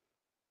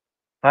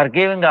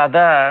 Forgiving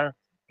others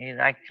is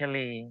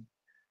actually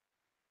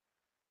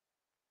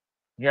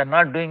we are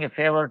not doing a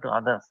favor to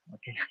others.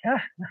 Okay,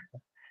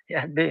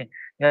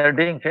 we are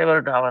doing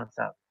favor to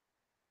ourselves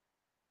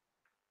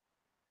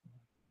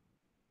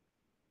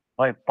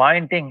by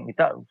pointing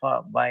without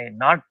by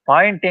not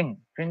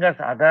pointing fingers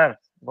others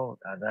about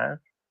others.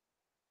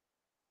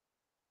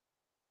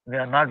 We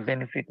are not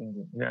benefiting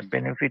them. We are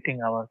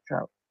benefiting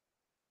ourselves.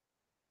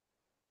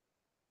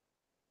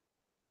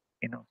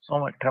 So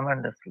much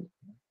tremendously.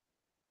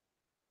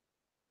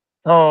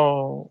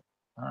 So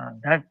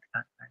that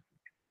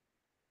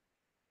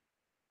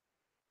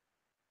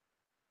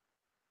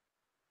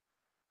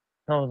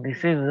so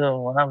this is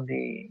one of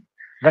the.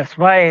 That's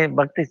why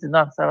Bhakti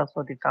Siddhanta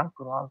Saraswati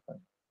Thakur also.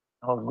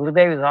 Our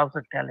Gurudev is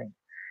also telling.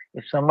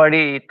 If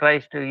somebody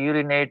tries to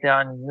urinate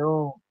on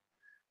you,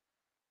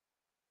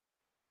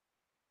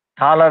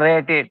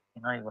 tolerate it.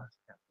 He was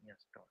yes,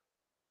 told.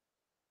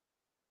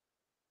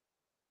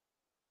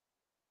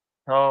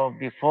 So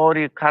before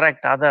you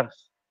correct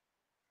others,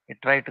 you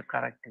try to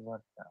correct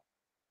yourself.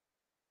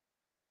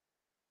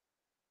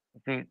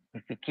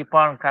 If we keep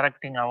on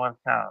correcting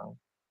ourselves,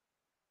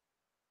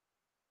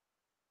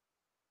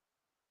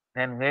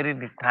 then where is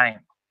the time?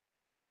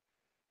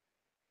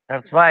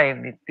 That's why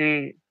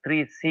the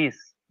three C's,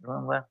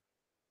 remember?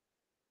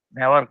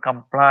 Never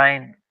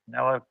complain,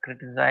 never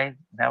criticize,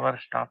 never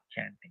stop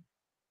chanting.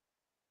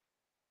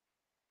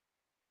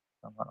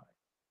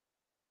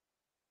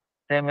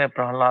 Same way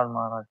Prahlad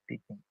Maharaj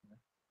teaching.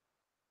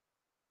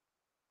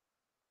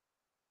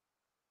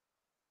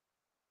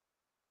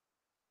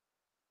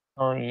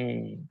 So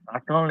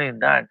not only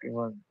that, he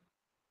was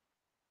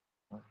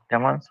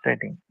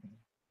demonstrating.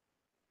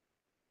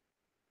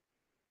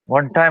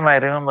 One time I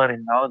remember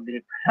in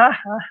Navadvip,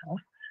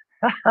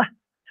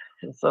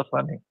 it's so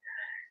funny.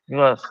 He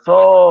was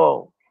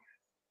so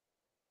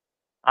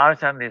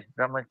harsh on this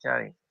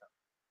brahmachari.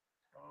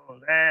 Oh,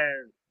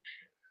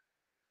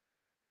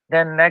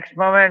 then next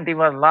moment he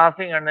was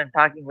laughing and then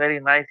talking very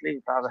nicely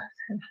with others.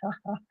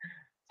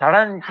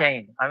 Sudden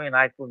change. I mean,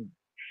 I could.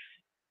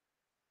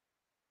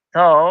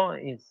 So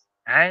his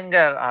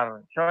anger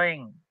or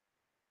showing,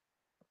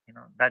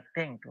 that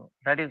thing too.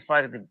 That is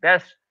for the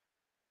best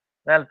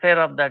welfare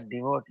of that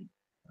devotee.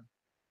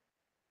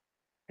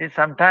 See,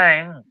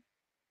 sometimes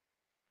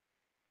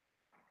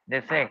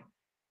they say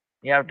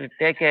you have to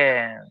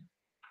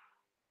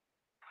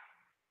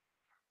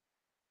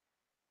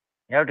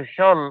you have to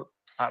show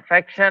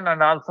affection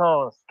and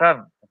also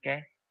stern.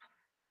 Okay,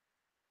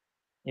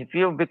 if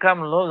you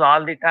become loose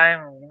all the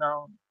time,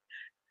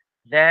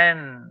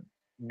 then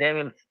they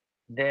will,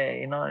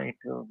 it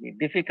will be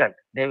difficult.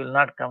 They will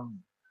not come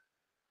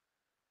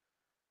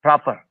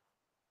proper.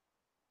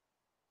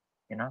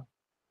 You know,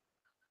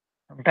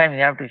 sometimes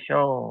you have to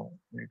show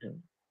little.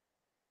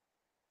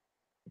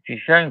 If you're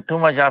showing too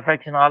much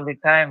affection all the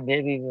time,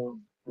 baby will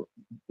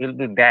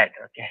be bad.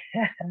 Okay,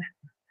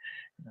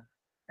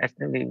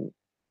 actually,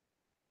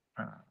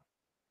 uh,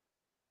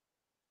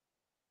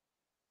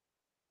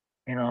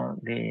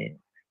 the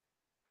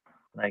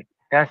Like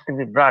it has to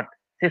be brought.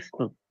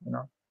 Sistu,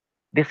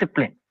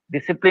 discipline.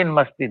 Discipline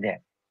must be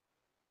there.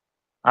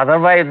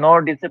 Otherwise,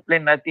 no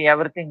discipline, nothing,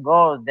 everything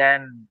goes,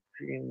 then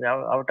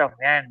out of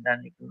hand,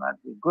 then it will not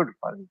be good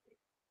for you.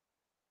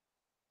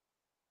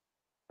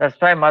 That's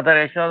why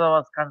Mother Yashoda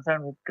was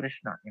concerned with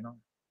Krishna.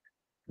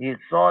 He is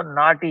so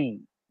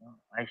naughty.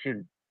 I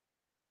should.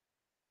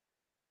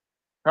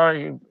 So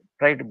he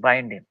tried to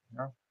bind him.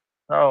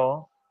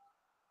 So,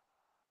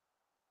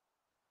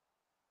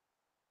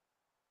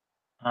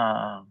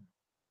 uh,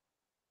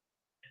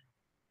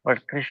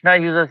 but Krishna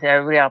uses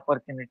every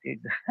opportunity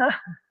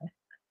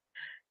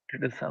to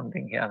do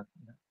something else.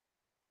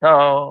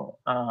 So,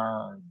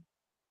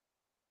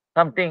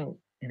 something,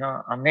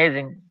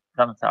 amazing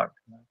comes out,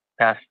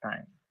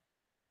 pastime.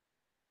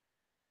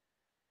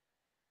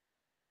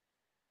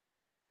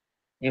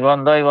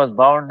 Even though he was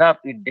bound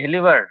up, he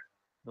delivered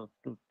those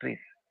two trees.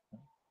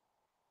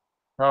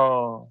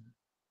 So,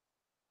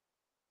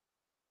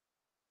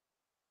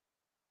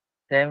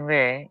 same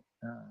way,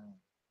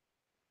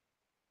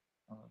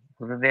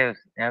 Gurudev's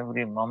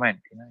every moment,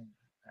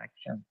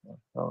 actions.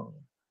 So,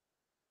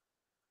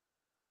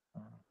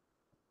 uh,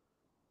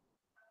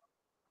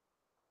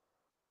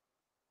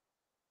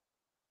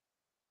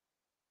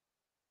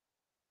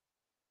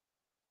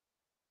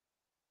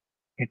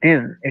 it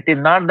is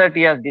not that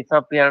he has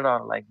disappeared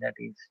or like that.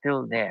 He's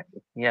still there.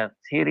 If he is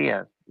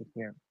serious, if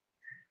he, has,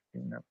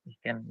 he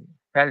can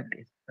felt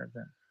his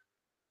presence.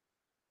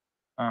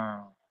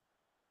 Uh,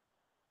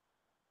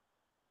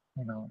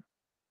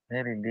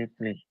 very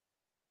deeply.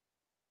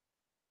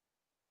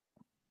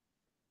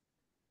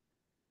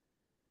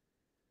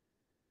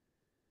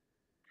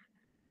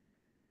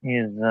 He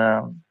is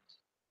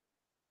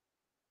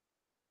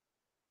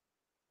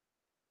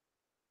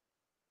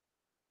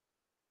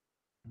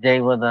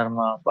Jaiva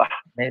Dharma,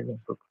 amazing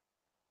book.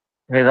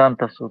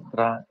 Vedanta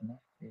Sutra,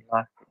 the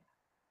last,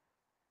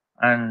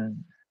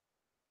 and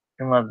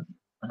Srimad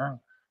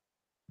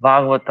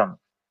Bhagavatam,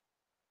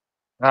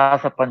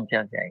 Rasa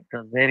Panchadhyaya. It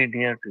was very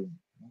dear to him.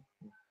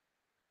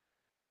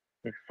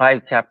 It's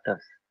 5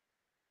 chapters,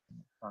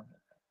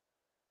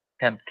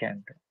 10th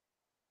canto.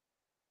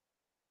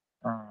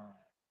 Uh,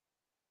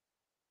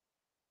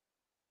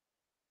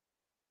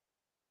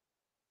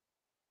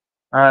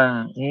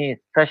 and he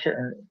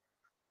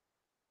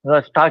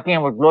was talking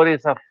about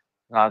glories of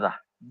Radha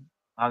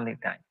all the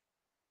time.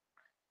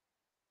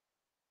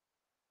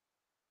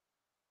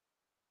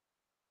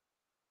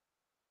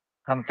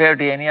 Compared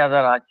to any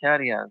other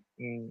acharyas,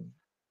 he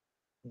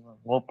was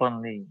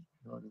openly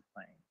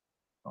glorifying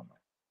so much.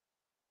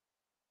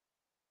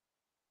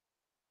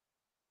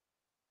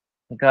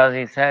 Because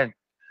he said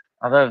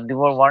other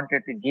devotees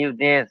wanted to give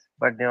this,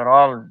 but they were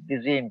all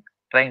busy in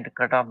trying to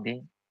cut off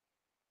the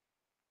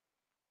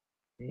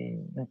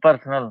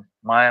impersonal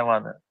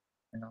Mayavada,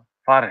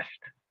 forest.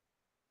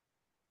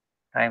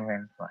 Time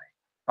went by.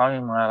 Swami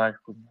Maharaj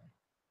could not.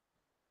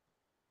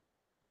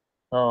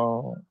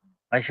 So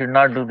I should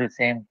not do the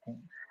same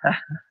thing.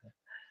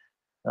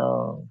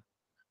 So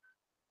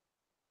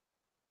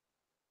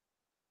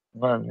it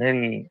was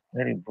very,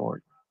 very bold.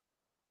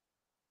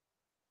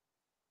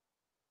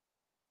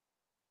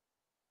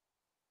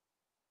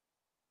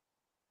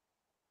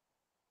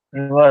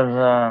 It was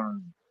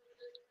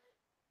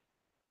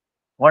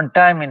one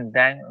time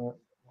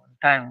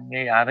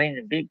we arranged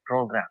a big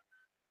program.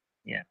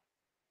 Yeah.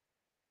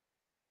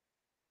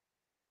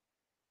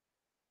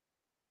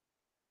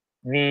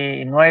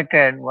 We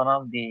invited one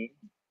of the,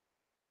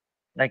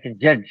 like a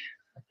judge,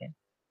 okay,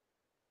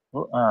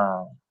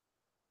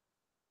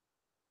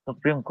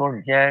 Supreme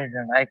Court judge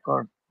and High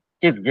Court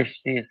Chief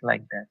Justice,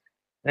 like that.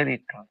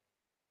 Very tough.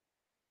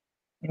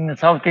 In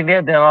South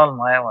India, they're all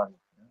Mayavadis.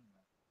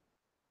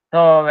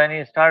 So when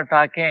he started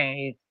talking,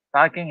 he's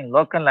talking in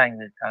local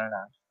language,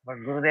 Kannada. But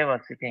Gurudev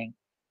was sitting.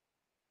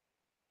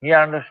 He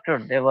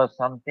understood there was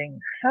something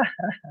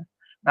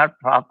not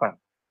proper.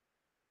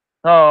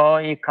 So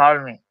he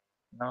called me.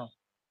 You know.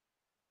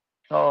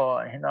 So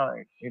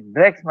it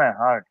breaks my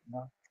heart.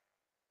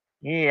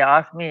 He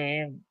asked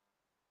me.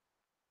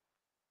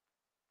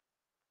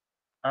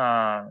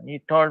 He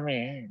told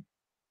me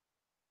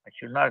I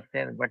should not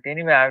say, but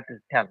anyway, I have to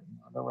tell.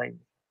 Otherwise,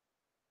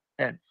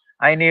 said,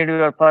 I need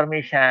your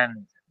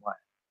permission. Why?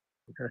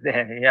 Because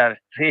you are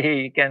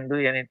free, you can do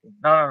anything.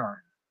 No, no, no.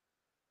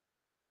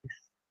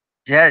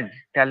 Judge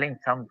telling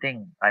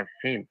something I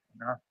feel,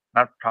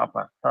 not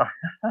proper. So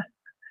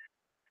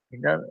he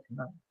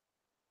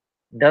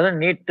doesn't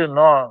need to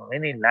know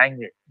any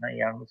language.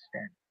 You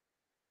understand.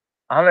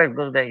 All right,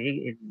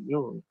 Gurudev,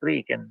 you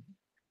free can.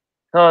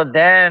 So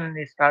then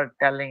he started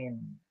telling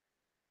him,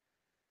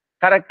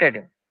 corrected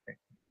him.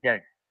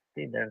 Judge,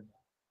 see, there's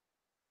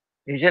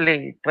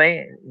usually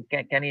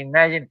can you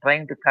imagine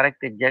trying to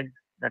correct a judge,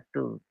 that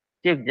to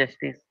Chief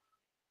Justice,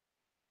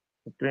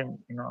 Supreme,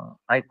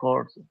 High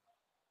Courts,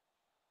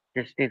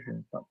 Justice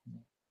in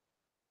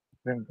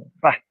Supreme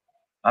Court.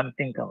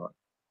 Unthinkable.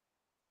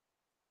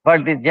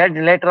 But the judge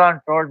later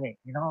on told me,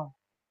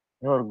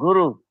 your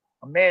guru,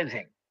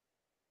 amazing.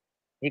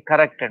 He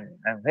corrected me.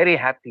 I'm very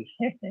happy.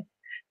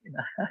 You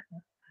know,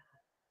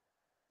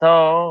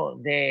 So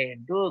they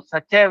do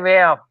such a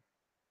way of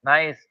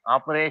nice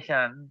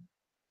operation.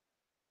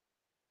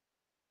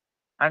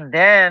 And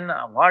then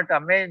what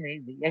amazed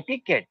me, the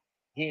etiquette.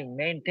 He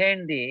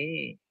maintained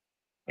the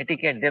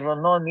etiquette. There was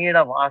no need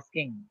of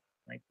asking.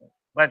 Like,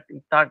 but he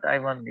thought I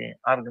was the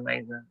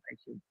organizer. I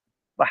should.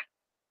 Bah,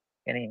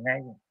 can you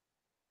imagine?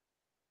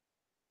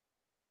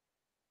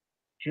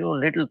 Few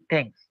little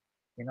things,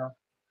 you know,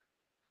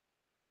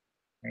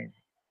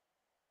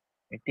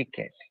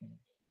 etiquette.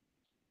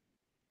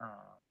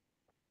 Uh,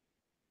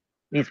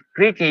 he's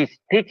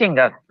teaching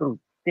us to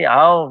see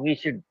how we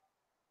should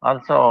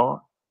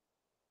also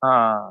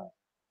uh,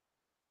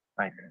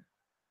 like,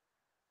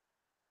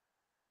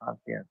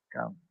 obvious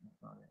come.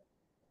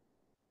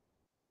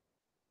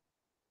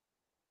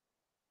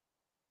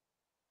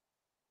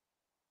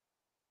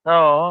 So,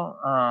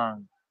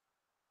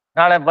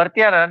 ನಾಳೆ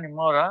ಬರ್ತೀಯಾರ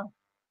ನಿಮ್ಮವ್ರ?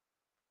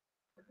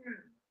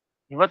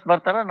 ಇವತ್ತು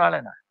ಬರ್ತಾರ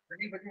ನಾಳೆನಾ?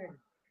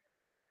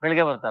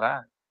 ಬೆಳಿಗ್ಗೆ ಬರ್ತಾರಾ?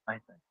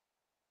 ಆಯ್ತು.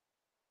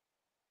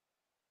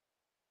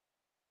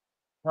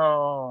 So,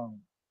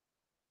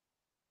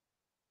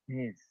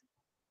 yes.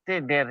 See,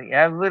 there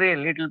every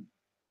little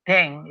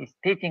thing is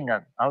teaching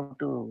us how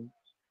to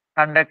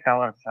conduct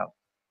ourselves,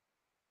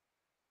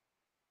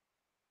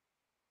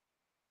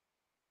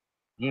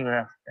 give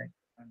respect.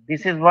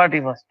 This is what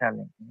he was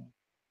telling,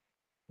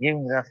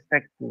 giving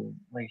respect to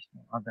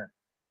Vaishnava, others.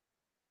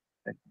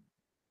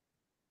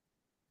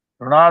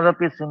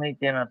 ಋಣಾದಪಿ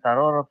ಸುನೀತೇನ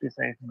ತರೋರಪಿ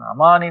ಸಹಿಷ್ಣು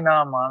ಅಮಾನಿನ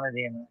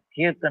ಮಾನದೇನ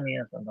ಕೀರ್ತನೀಯ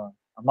ಸದಾ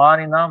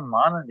ಅಮಾನಿನ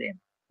ಮಾನದೇನ.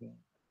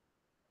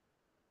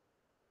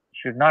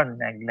 Should not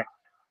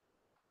neglect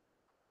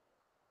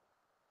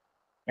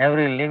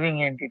every living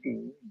entity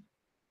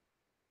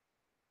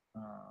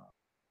uh,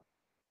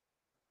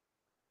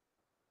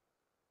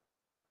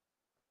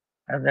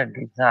 has a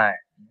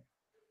desire,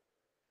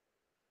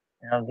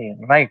 have the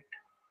right.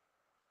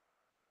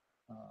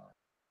 Uh,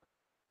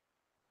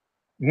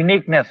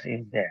 Uniqueness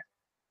is there.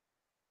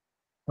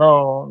 So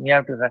we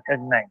have to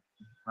recognize.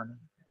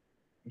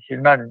 We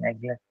should not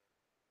neglect.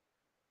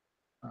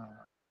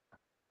 Uh,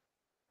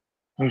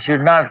 we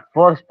should not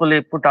forcefully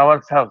put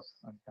ourselves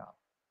on top.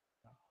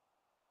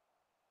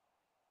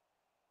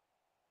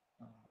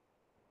 Uh,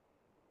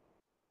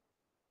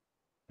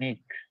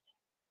 Meek.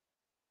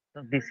 So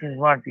this is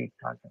what we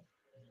taught us.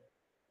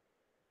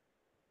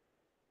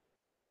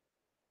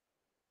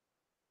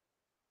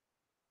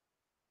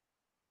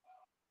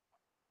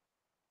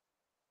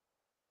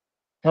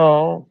 So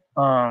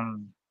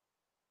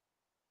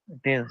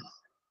it is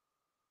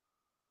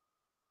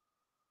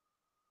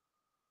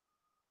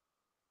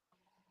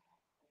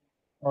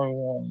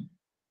um,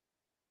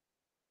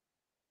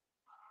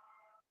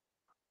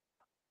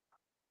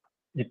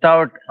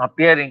 without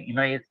appearing,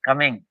 is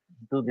coming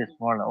to this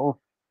world. Oh,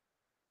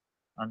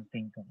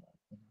 unthinkable.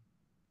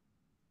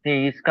 See,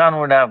 ISKCON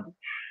would have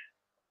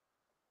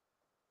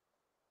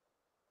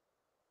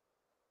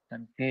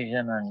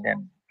confusion and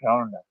then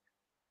drowned us.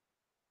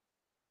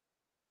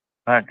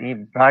 But he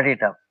brought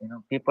it up.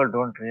 People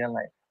don't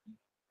realize.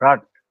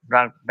 Brought,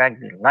 brought back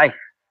the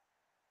life.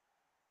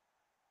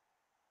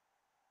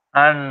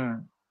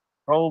 And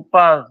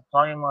Prabhupada,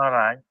 Swami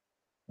Maharaj,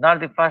 not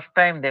the first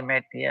time they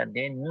met here.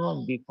 They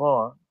knew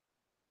before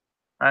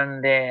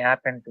and they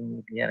happened to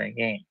meet here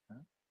again.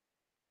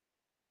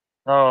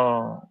 So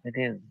it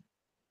is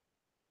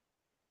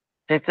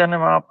Chaitanya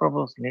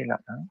Mahaprabhu's Leela.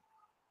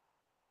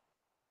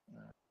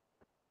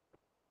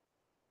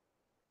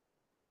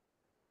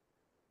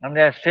 And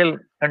they are still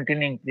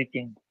continuing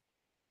preaching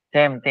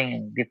same thing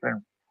in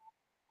different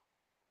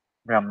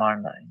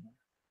Brahmanda.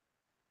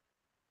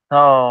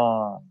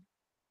 So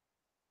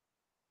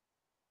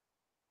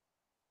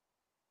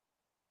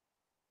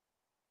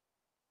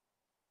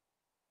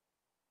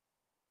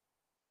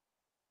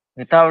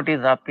without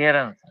his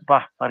appearance,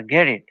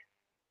 forget it.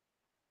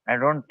 I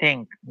don't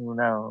think you would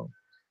have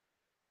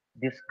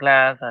this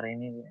class or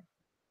anywhere.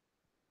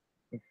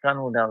 His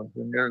son would have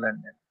dwindled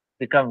and then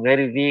become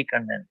very weak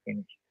and then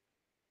finished.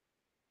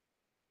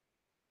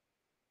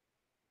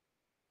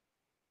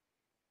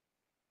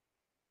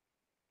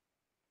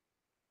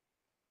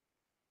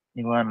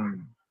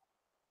 Even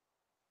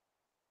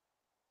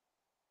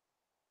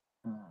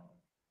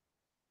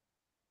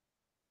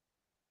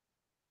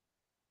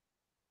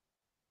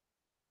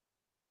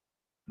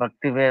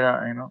Bhakti Veda,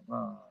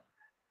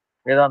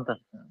 Vedanta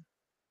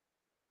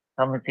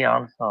Samiti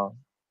also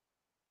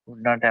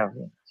would not have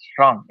been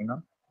strong,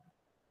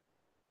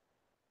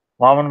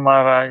 Vaman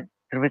Maharaj,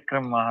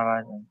 Trivikram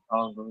Maharaj, and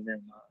all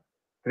Gurudev Maharaj,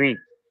 three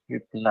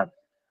pillars,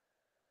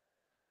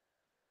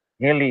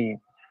 really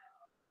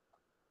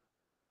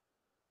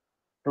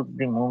took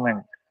the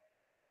movement.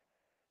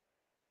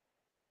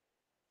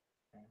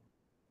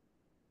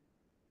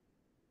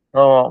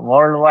 So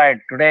worldwide,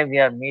 today we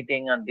are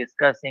meeting and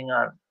discussing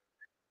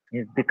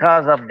is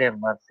because of their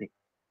mercy.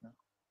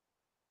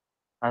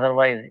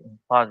 Otherwise,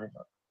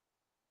 impossible.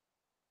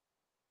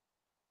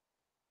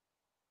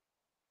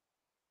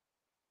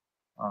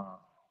 Uh,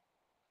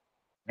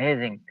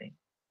 Amazing thing.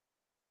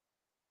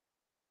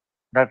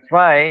 That's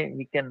why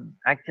we can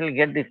actually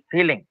get this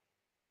feeling.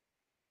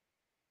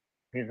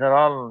 These are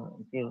all,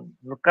 if you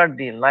look at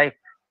the life,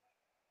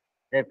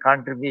 their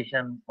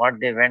contribution, what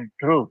they went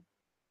through,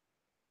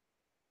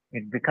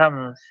 it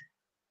becomes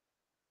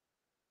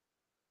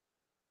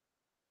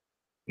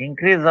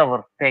increase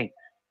our faith.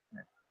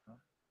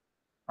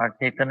 Our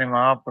Chaitanya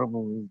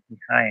Mahaprabhu is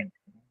behind,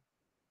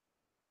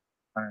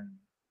 and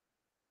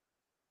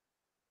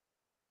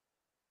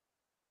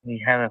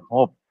we have a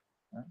hope.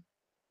 uh,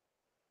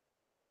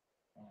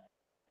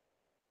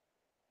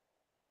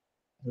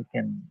 We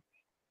can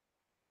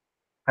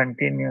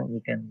continue,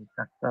 we can be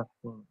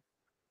successful.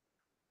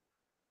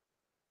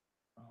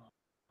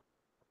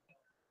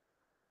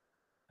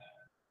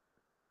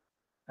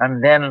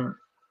 And then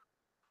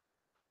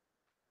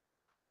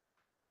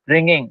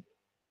bringing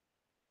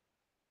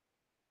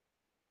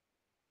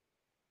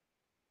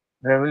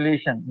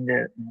revolution in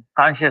the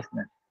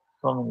consciousness,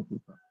 so many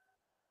people.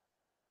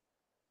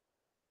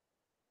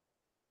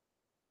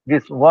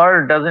 This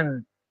world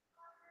doesn't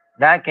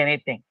lack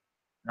anything,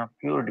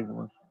 pure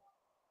devotion.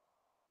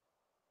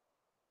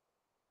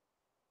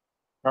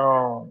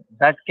 So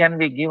that can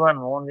be given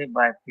only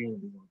by pure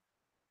devotion.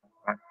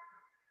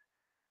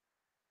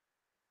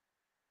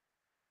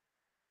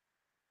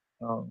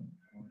 So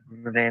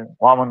Gurudev,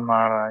 Vaman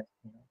Maharaj,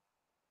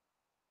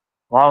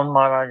 Vaman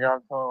Maharaj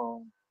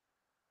also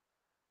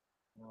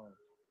was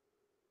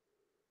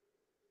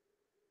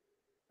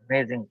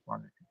amazing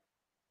quality.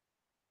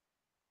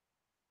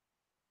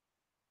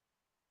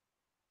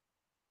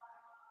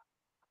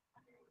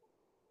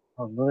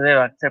 So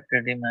Gurudev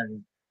accepted him as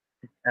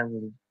his Siksha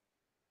Guru.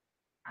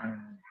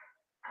 And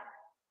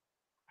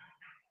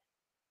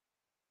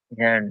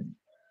he had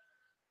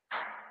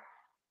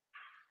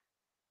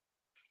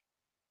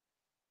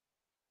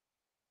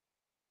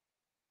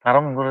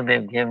Param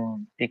Gurudev gave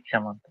him Diksha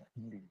Mantra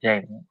in the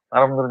jail.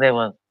 Param Gurudev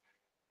was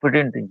put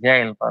into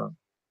jail for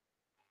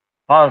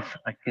false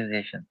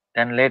accusation.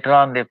 Then later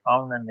on they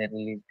found and they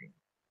released him.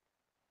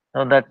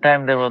 So that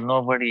time there was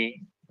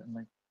nobody,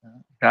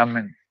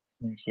 Brahmin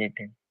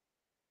initiated.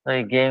 So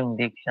he gave him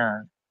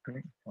Diksha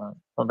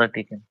so that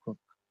he can cook.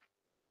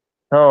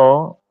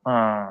 So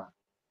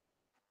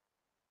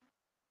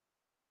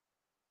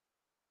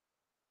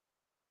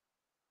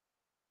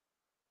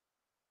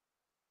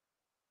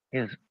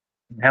his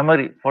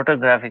memory,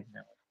 photographic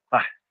memory.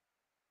 Ah,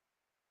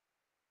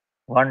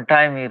 one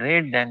time he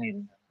read, then he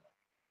remembered.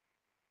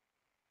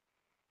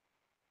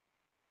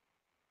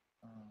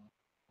 Uh,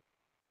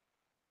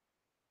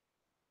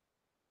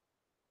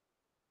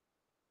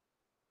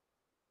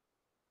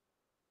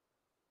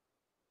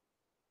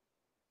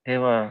 They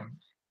were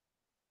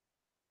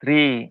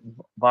three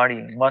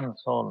body, one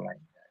soul like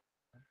that.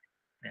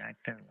 They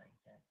acted like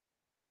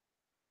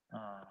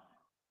that.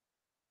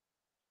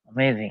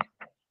 Amazing,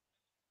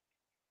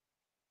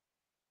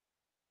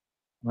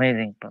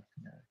 amazing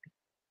personality.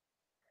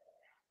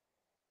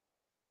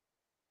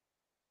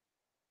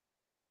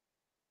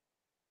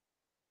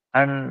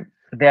 And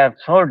they are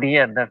so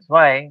dear. That's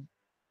why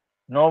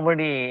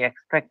nobody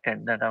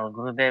expected that our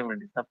Gurudev will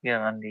disappear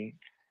on the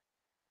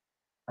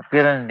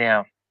appearance day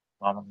of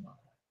Vaman Maharaj.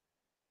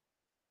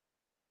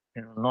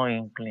 There was no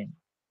inkling,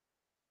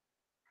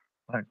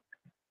 but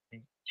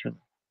it should.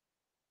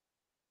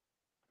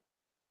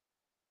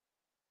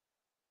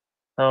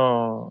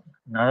 So,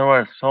 in other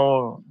words,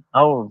 so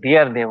how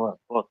dear they were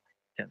both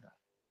each other.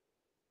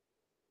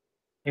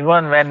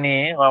 Even when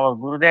our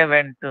Gurudev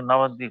went to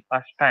Navadvip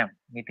first time,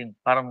 meeting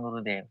Param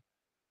Gurudev,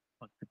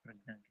 Bhakti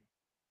Prajna,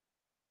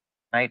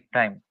 night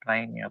time,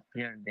 train he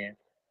appeared there,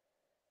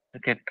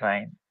 took a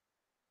train.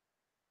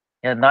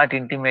 He has not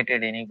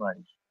intimated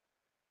anybody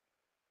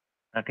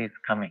that he is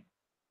coming.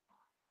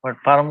 But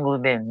Param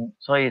Gurudev knew,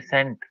 so he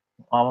sent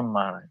Vaman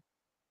Maharaj.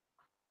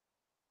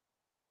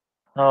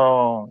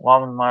 So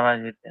Vaman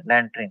Maharaj with a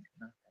lantern,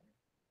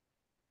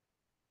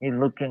 he's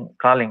looking,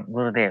 calling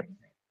Gurudev.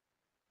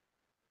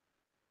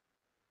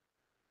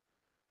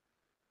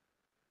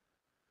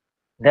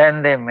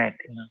 Then they met.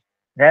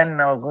 Then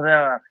our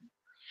Gurudev asked,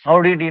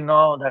 how did you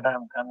know that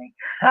I'm coming?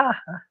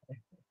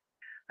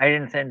 I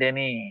didn't send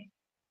any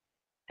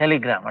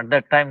telegram. At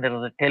that time, there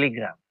was a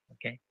telegram.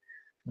 Okay.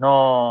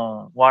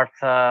 No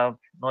WhatsApp,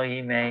 no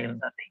email,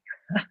 nothing.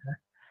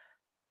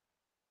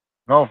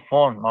 No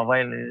phone,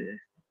 mobile.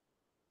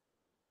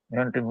 You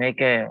want to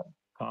make a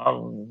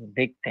call,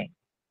 big thing.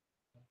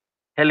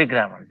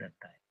 Telegram at that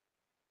time.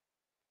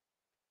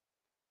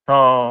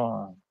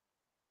 So,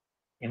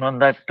 even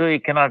that too, you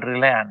cannot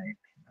rely on it.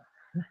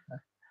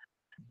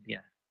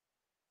 Yeah.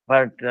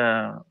 But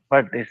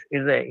it's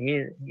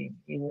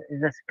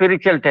a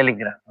spiritual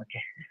telegram.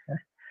 Okay.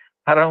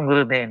 Param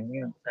Gurudev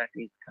knew that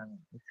he's coming.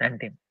 He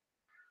sent him.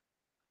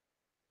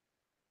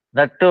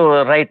 That too,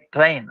 right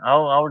train.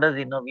 How does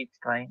he know which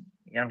train?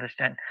 You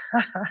understand?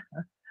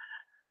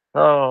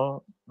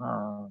 So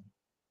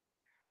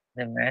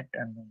they met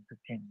and then took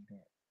him there.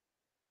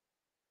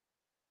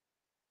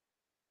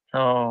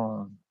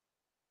 So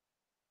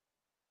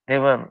they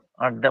were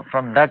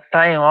from that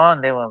time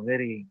on they were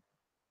very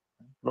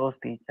close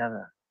to each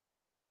other.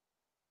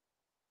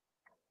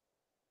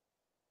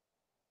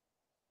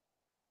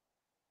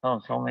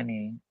 So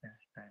many.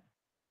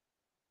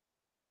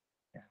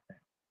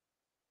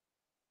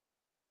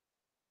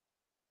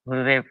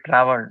 Gurudev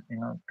traveled,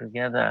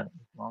 together.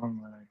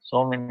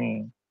 So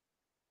many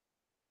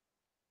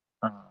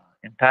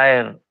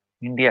entire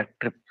India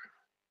trip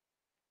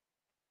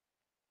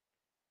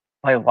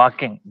by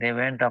walking. They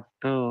went up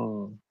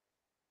to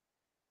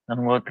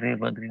Gangotri,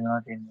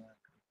 Badrinath,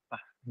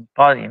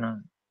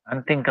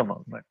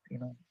 unthinkable. But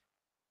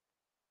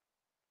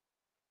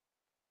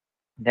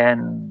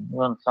then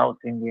even South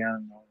India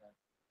and all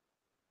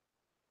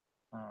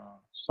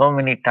that. So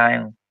many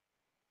times,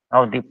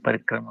 Navdeep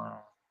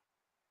Parikrama,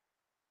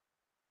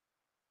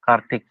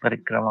 Kartik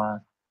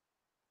Parikrama.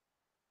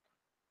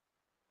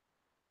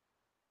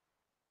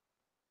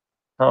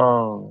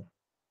 So,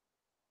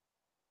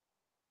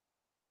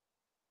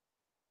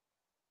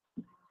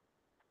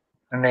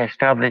 and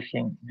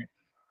establishing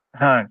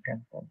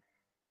temple,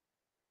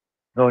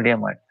 Gaudiya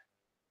Math.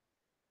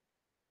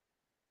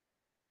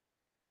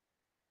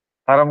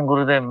 Param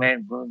Gurudev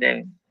made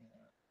Gurudev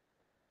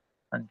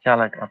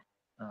Sanchalak of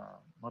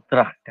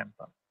Mathura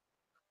temple,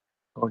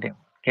 Gaudiya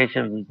Math,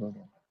 Keshavji Gaudiya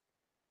Math.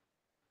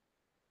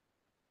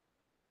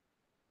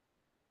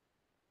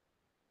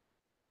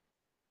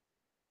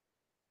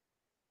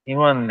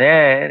 Even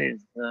there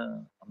is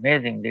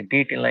amazing, the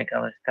detail like I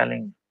was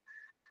telling.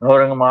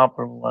 Gauranga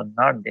Mahaprabhu was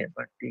not there,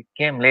 but he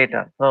came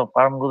later. So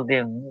Param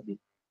Gurudev knew this.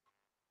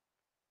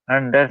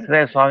 And that's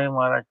why Swami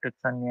Maharaj took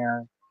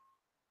sannyas.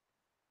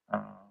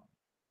 Uh,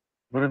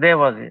 Gurudev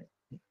was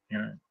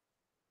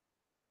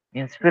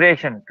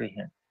inspiration to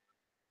him.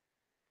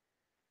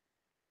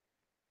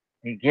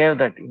 He gave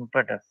that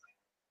impetus.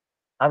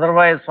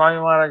 Otherwise, Swami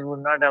Maharaj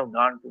would not have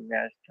gone to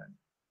West. And,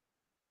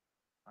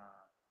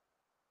 uh,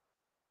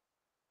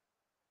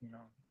 you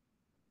know,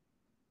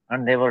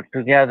 and they were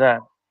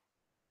together.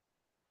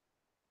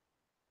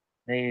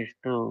 They used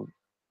to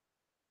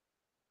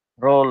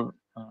roll.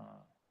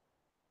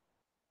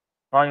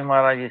 Swami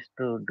Maharaj used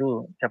to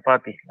do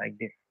chapati like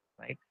this,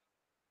 right?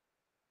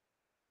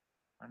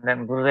 And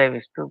then Gurudev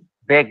used to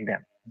bake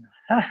them.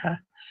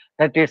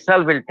 That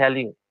itself will tell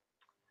you.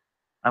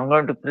 I'm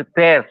going to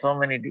prepare so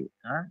many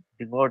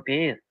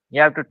devotees.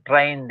 You have to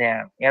train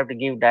them. You have to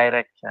give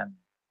direction.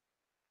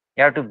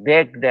 You have to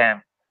bake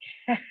them.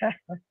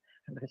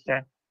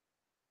 Understand?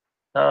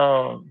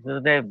 So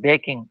Gurudev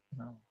baking.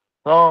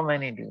 So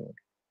many devotees.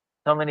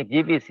 So many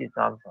GBCs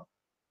also.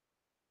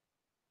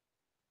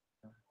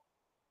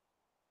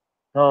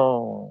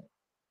 So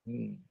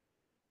he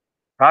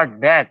brought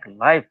back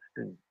life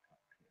to it.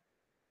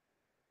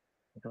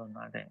 It was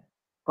not a.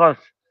 Of course,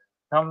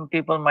 some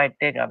people might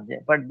take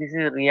object, but this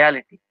is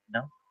reality.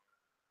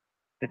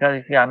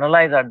 Because if you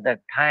analyze at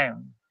that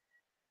time,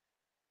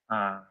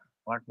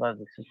 what was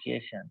the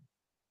situation,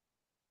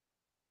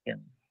 you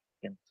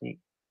can see.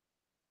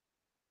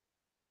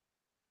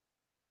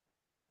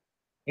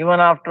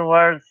 Even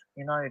afterwards,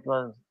 it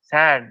was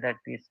sad that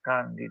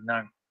ISKCON did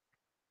not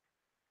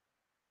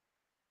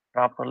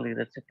properly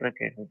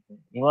reciprocate with him.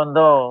 Even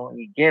though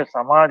he gave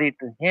samadhi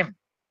to him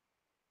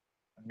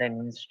and then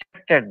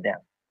instructed them,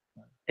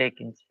 take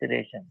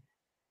inspiration,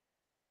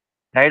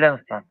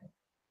 guidance from him.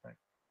 But,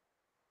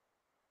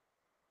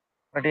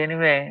 but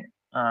anyway,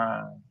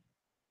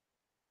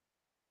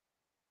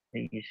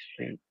 the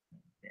history.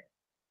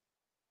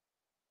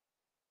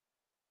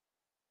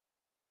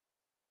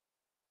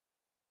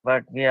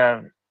 But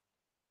I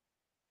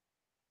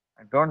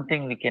don't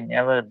think we can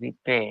ever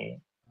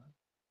repay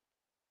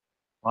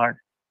what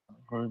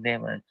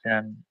Gurudev has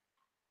done,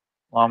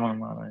 Vaman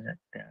Maharaj has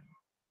done,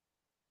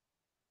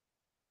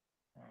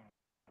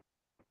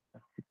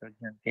 Bhakti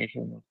Prajna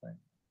Keshav Goswami.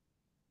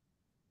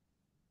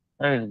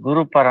 So it's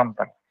Guru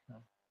Parampara,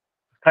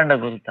 Khanda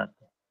Guru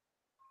Tattva.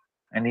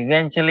 And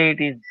eventually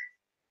it is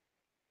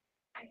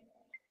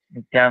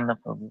Nityananda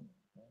Prabhu.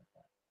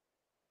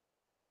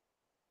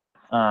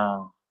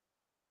 Uh,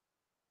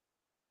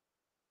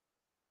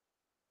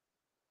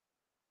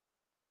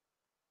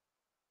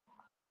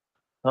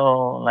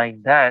 so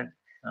like that,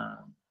 uh,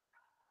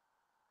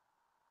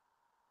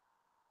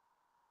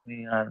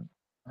 we are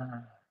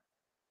uh,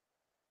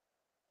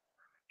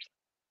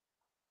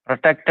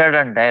 protected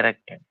and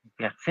directed. If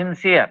you are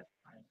sincere,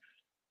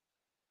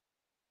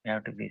 you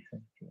have to be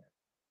sincere.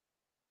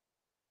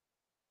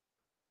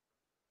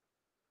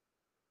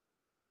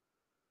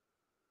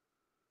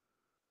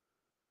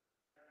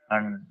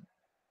 And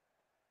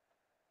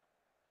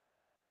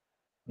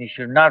we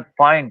should not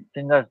point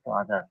fingers to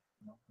others.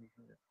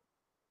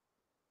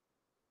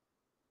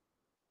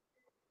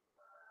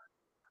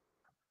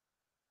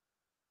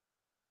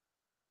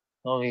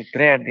 So we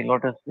pray at the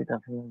lotus feet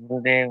of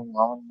Gurudev,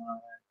 Vaman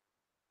Maharaj,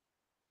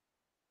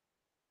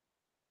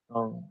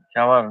 so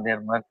shower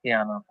their mercy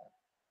on us,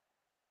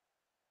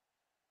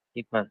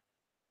 keep us,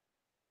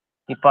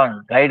 keep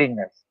on guiding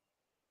us.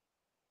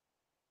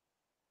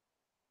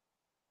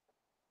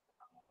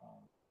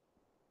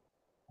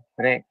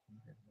 Pray.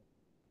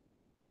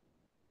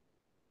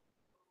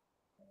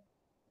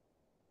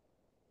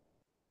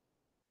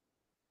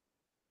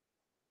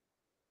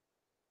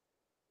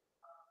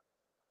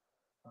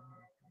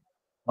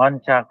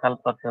 Vancha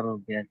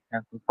kalpatarubhyascha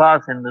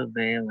kripa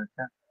sindhubheva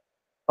cha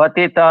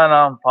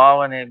Patitanam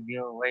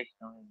Pavanebhyo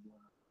Vaishnavebhyo.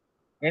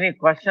 Any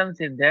questions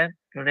in there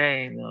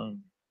today?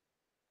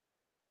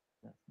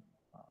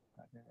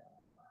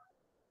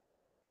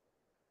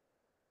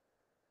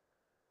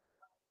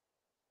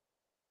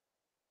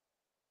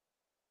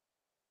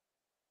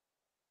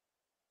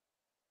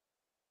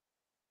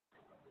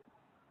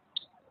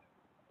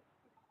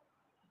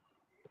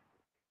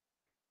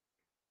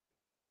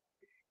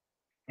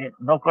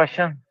 No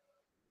question?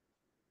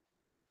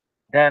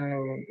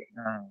 Then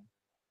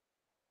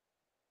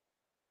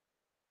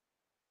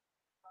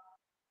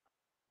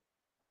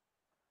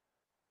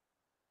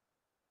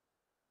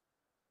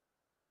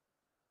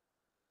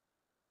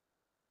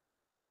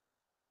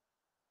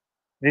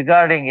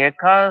regarding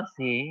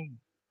Ekadasi,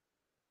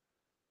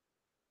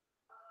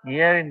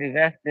 here in the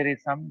West there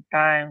is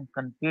sometimes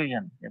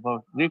confusion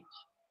about which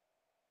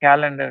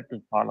calendar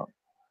to follow.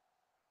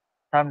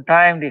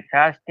 Sometimes the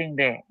fasting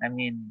day, I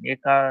mean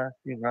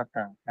Ekadasi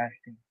Vrata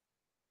fasting,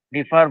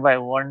 differ by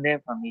one day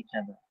from each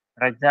other.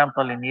 For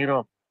example, in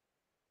Europe,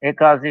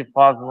 Ekadasi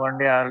falls one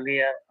day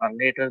earlier or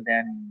later than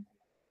in India.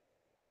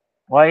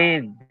 Why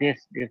is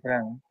this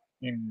difference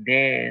in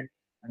days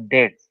and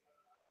dates?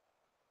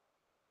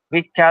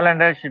 Which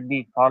calendar should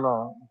we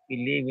follow if we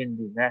live in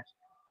the West,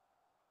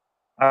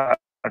 or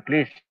at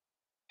least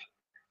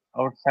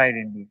outside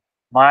India?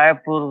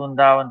 Mayapur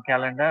Vrindavan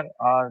calendar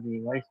or the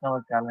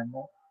Vaishnava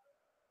calendar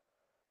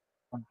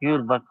on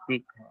Pure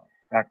Bhakti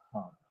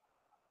platform.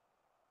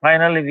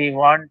 Finally, we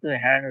want to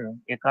handle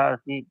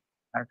Ekadasi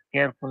as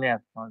carefully as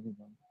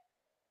possible.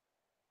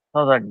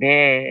 So the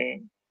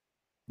day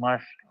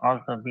must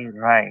also be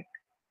right.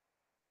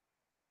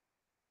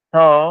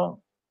 So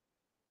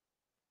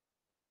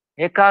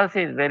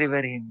Ekadasi is very,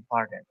 very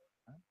important.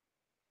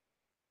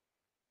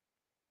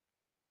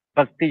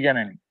 Bhakti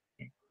Janani.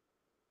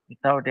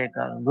 Without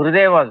Ekadasi,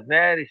 Gurudev was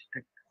very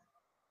strict.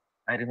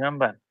 I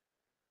remember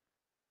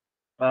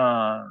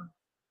uh,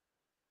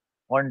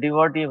 one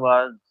devotee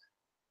was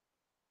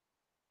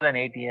than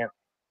 8 years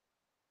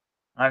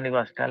and he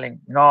was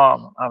telling,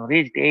 no, I've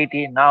reached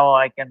 80, now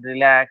I can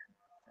relax.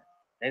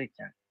 Very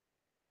chance.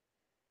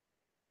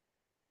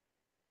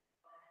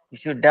 You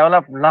should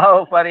develop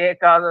love for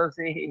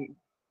Ekadasi.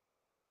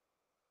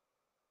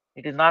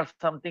 It is not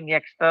something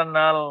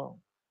external,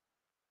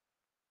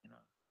 you know,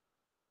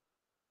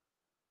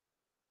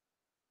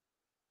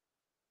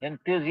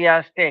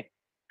 enthusiastic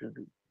to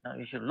do. Now,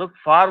 you should look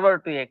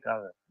forward to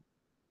Ekadasi.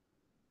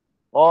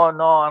 Oh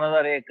no,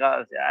 another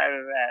Ekadasi.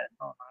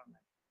 No,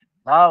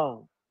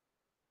 now,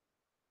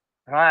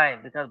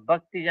 right, because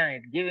Bhakti Jan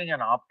is giving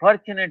an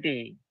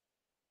opportunity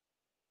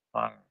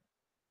for,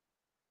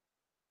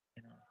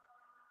 you know,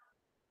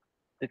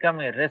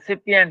 becoming a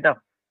recipient of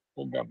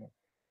Suddha Bhakti.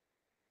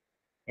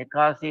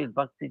 Ekadasi is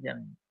Bhakti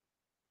Jan.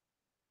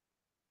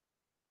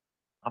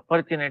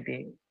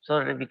 Opportunity so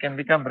that we can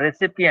become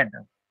recipient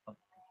of Bhakti.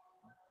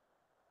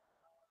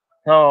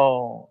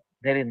 So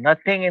there is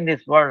nothing in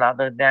this world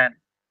other than,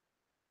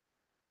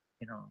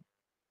 you know,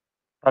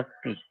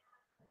 Bhakti.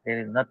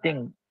 There is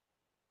nothing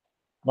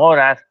more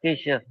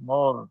auspicious,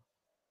 more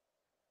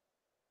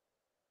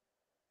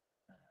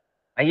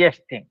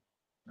highest thing.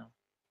 You know.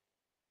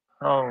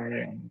 So,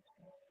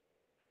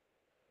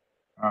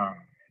 uh,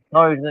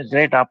 so it's a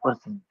great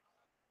opportunity.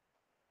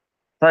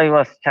 So he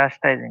was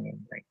chastising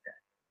him like that.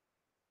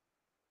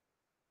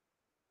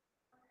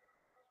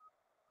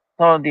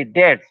 So the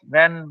dates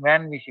when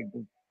we should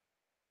do.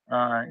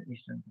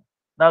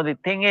 Now the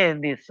thing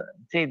is this.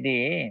 See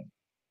the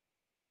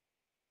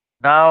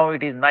now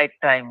it is night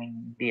time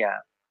in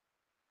India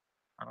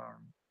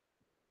around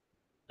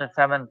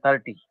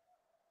 7:30.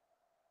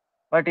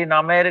 But in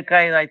America,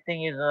 I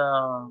think is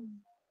 12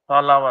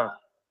 hours.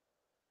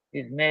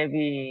 It may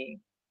be,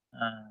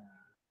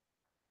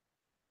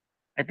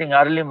 I think,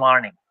 early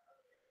morning.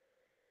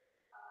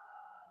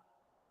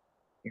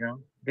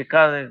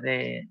 Because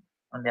it's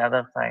on the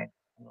other side.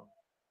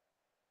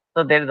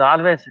 So there is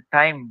always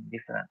time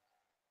difference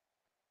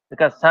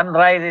because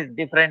sunrise is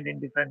different in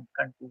different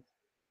countries.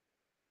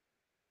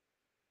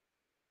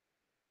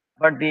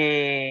 But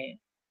the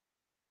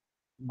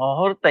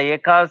Muhurta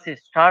Ekadasi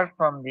starts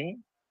from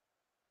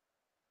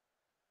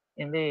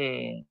in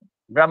the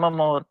Brahma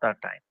Muhurta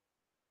time.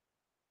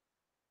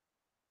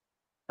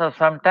 So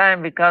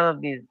sometime because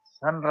of the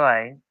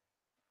sunrise,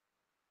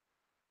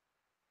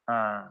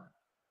 uh,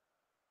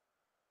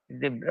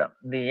 the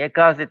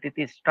Ekadasi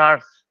Tithi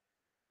starts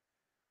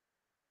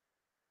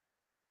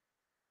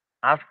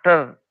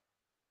after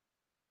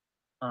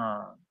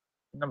uh,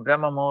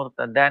 Brahma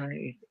Muhurta, then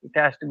it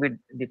has to be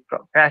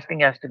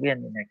fasting has to be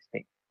on the next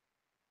day.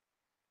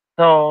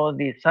 So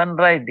the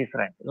sunrise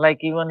different. Like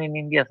even in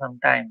India,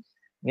 sometimes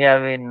we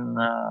have in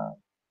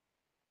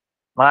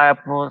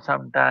Mayapur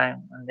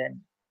sometime, and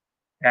then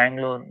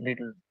Bangalore,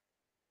 little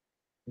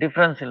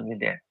difference will be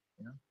there.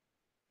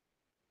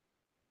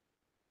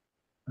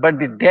 But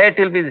the date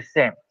will be the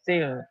same. See,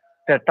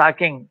 they're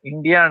talking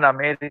India and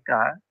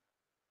America.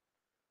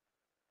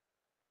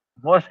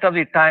 Most of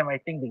the time, I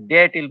think the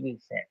date will be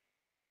the same.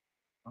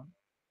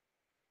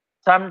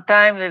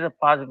 Sometimes there is a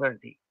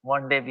possibility,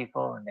 one day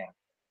before, one day after.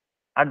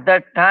 At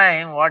that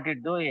time, what you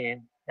do is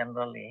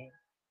generally,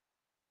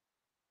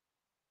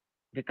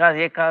 because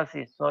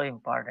Ekadasi is so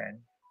important,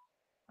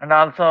 and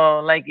also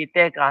like you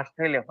take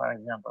Australia for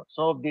example,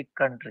 so big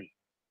country,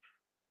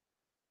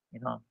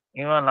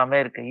 even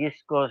America,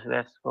 East Coast,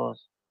 West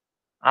Coast,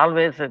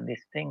 always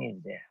this thing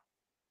is there.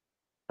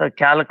 So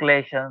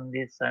calculation,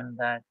 this and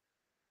that,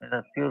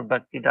 whether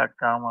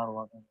purebhakti.com or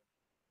whatever.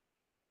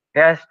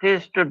 Best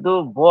is to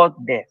do both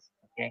days.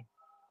 Okay,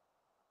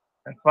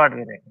 that's what we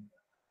recommend.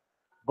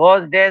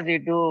 Both days you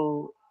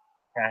do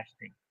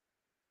fasting.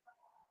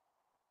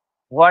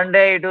 One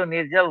day you do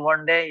Nirjal,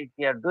 one day if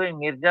you are doing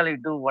Nirjal, you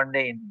do one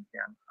day in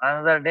Nirjal.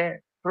 Another day,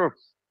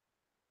 fruits.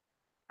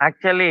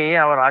 Actually,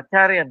 our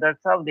Acharya, that's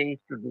how they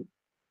used to do.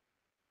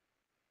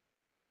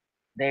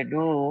 They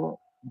do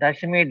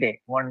Dashmi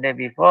day, one day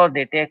before,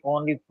 they take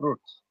only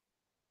fruits.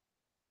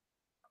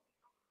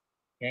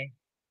 Okay.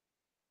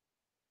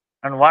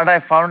 And what I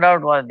found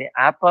out was the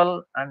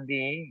apple and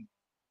the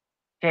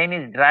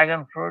Chinese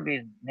dragon fruit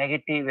is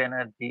negative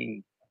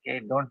energy.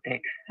 Okay, don't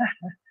take.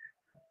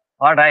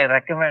 What I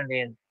recommend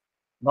is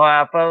no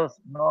apples,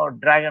 no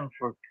dragon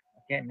fruit.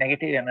 Okay,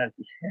 negative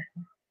energy.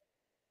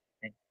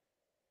 Okay.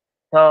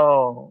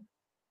 So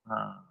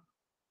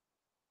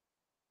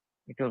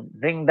it will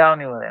bring down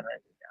your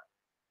energy.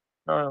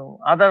 So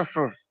other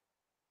fruits,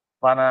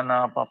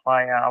 banana,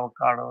 papaya,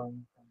 avocado,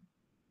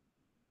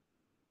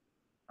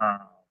 uh,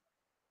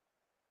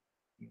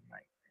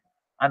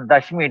 and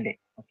Dashmi day.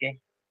 Okay.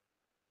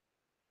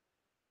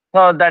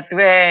 So that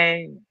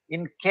way,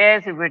 in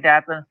case if it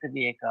happens to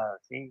be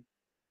Ekadasi,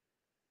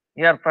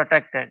 you are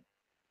protected.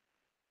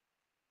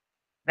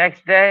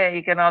 Next day,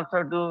 you can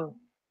also do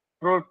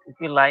fruit if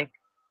you like,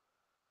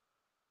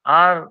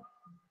 or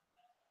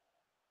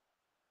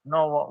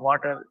no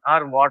water,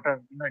 or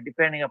water,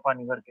 depending upon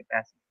your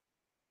capacity.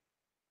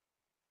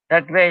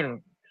 That way,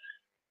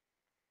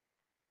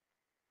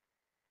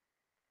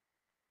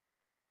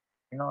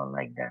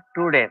 like that,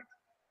 2 days.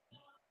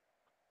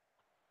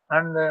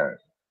 And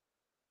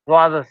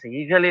Dwadasi,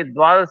 usually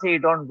Dwadasi you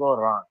don't go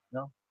wrong,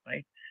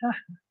 right?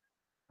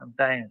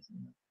 Sometimes.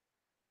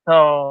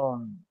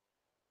 So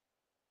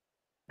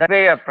that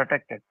way you are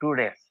protected, 2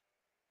 days.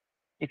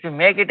 If you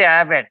make it a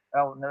habit,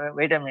 oh, no,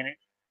 wait a minute,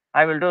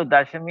 I will do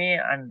Dashami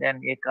and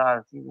then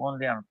Ekadasi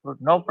only on fruit,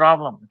 no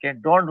problem. Okay,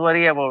 don't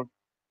worry about,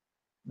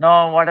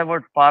 no, what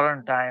about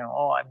Paran time?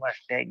 Oh, I must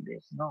take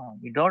this. No,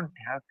 you don't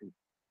have to.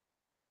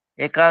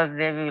 Ekadasi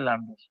Devi will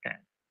understand.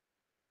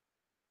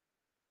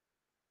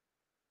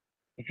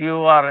 If you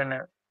are in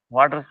a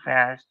water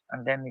fast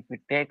and then if you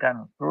take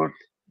on fruit,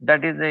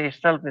 that is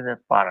itself is a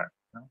Paran.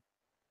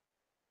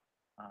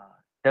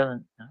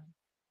 Doesn't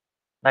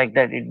like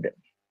that.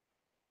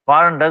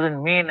 Paran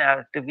doesn't mean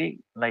has to be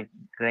like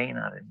grain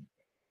or anything.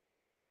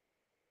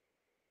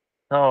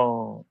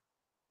 So,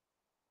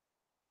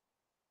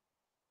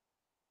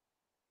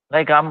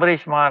 like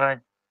Ambarish Maharaj,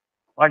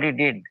 what he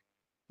did,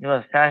 he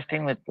was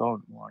fasting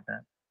without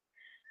water.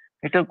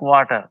 He took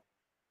water.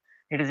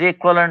 It is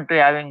equivalent to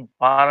having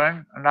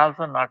Paran and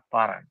also not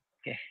Paran.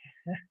 Okay.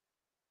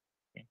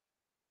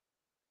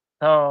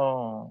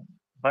 So,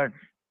 but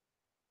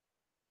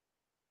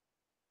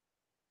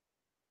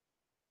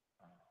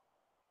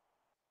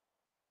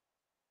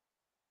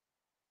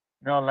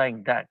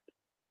like that.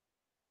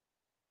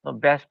 So,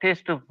 best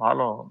is to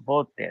follow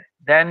both this.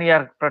 Then you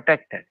are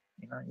protected.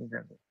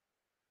 Either way.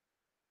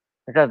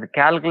 Because the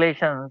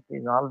calculations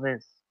is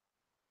always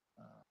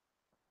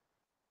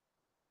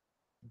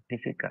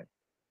difficult,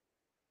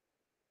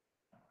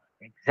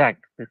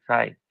 exact,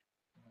 precise.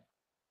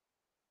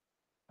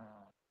 Uh,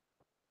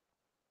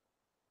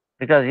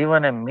 Because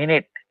even a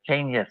minute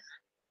changes,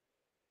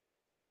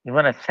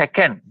 even a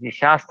second. The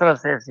Shastra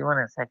says even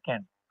a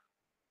second.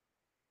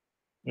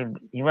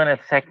 Even a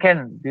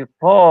second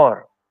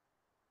before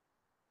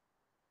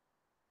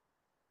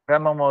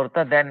Brahma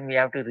Muhurta, then we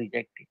have to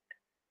reject it.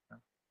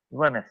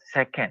 Even a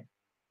second.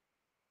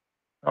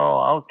 So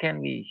how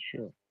can we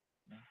sure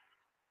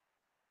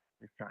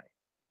decide?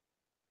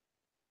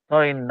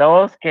 So in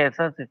those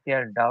cases, if you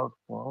are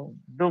doubtful,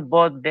 do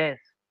both days.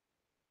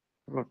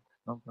 Fruit,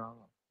 no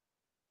problem.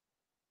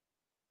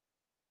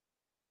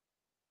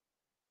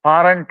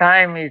 Foreign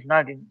time is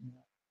not in.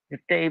 You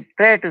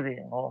pray to the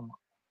home.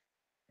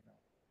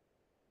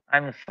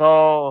 I'm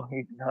so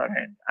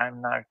ignorant.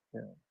 I'm not.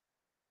 You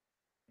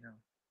know,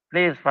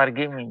 Please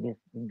forgive me this,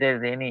 if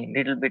there's any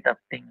little bit of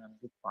thing on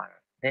this part.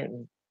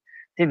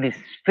 See the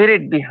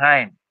spirit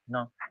behind.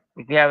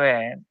 If you have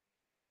a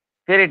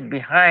spirit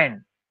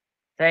behind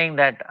saying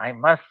that I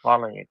must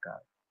follow Ekadasi,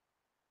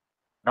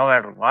 no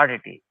matter what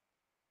it is,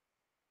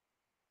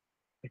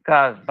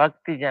 because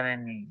Bhakti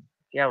Janani,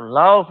 if you have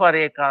love for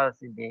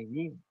Ekadasi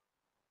Devi,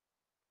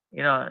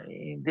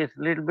 this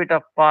little bit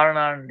of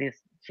parana and this,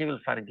 she will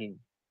forgive.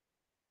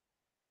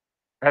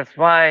 That's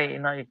why,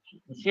 if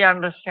she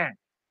understands,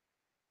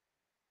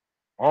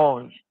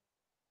 oh,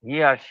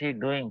 he or she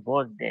doing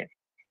both days,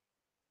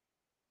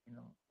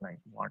 like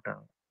water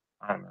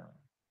or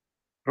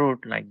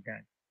fruit like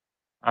that,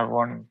 or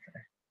one.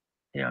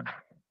 Yeah.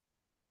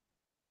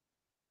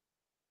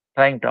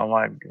 Trying to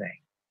avoid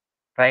grain,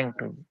 trying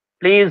to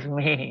please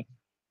me.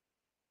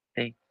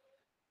 See.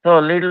 So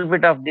a little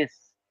bit of this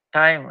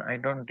time, I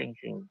don't think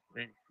she will,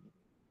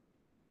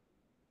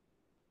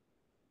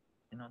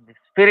 the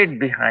spirit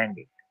behind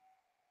it.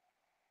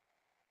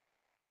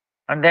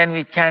 And then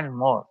we chant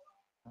more.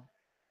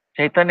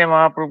 Chaitanya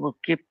Mahaprabhu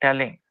keep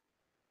telling,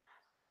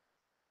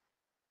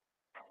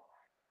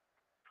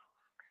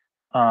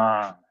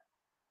 uh,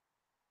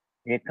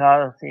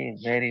 Ekadasi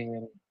is very, very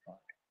important.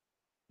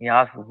 He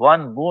asked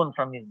one boon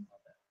from his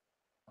mother.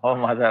 Oh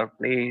mother,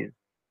 please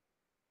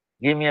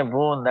give me a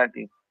boon that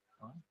is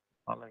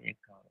follow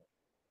Ekadasi.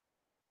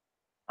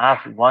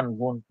 Ask one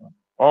boon from.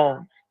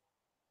 Oh,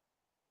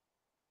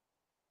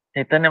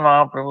 Chaitanya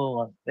Mahaprabhu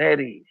was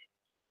very,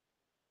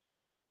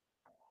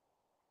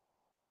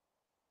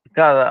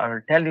 because I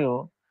will tell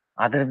you,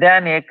 other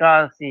than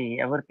Ekadasi,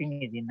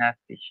 everything is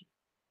inauspicious.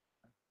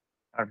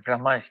 Or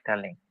Brahma is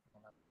telling.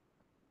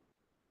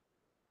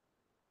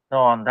 So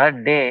on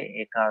that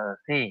day,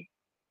 Ekadasi,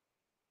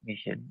 we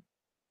should,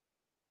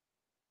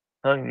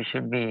 we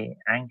should be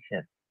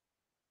anxious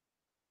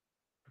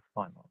to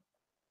follow.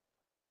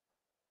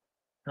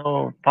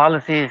 So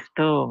policy is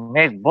to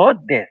make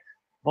both days,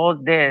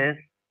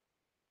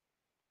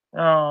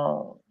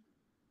 uh,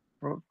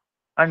 fruit.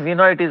 And we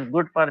know it is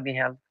good for the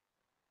health.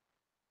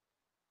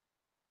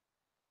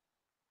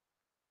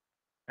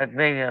 That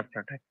way we are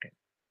protected.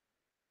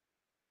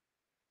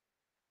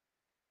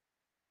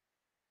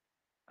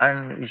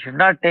 And we should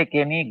not take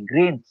any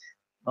greens.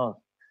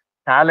 No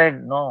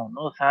salad,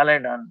 no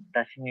salad on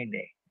Dashmi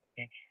day.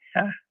 Okay.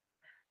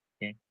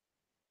 Okay.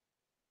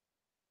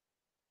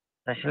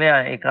 Especially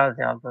on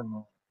Ekadasi also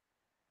no.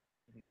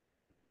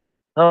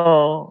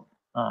 So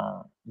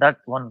that's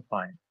one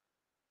point.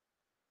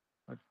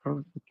 But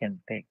fruit we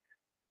can take.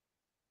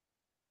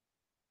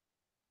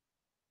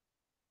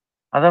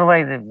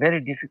 Otherwise, it's very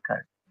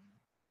difficult.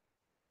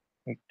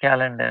 A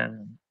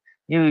calendar.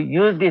 You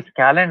use this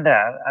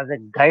calendar as a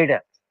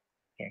guidance.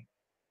 Okay,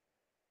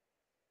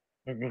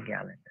 is the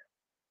calendar.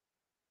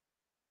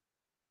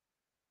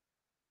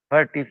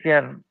 But if you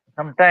are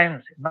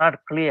sometimes not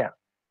clear,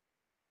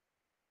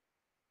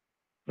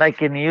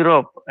 like in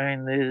Europe, I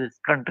mean, this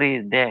country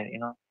is there,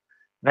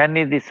 when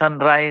is the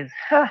sunrise?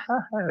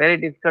 Very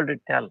difficult to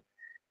tell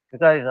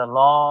because it's a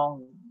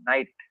long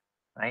night,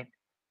 right?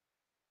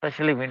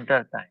 Especially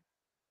winter time.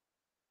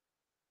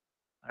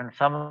 And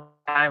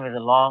sometime is a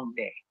long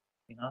day,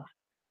 you know.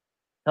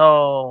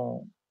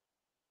 So,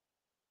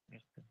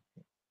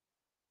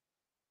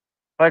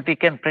 but you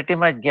can pretty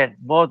much get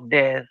both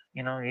days,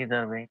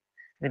 either way,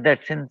 with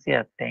that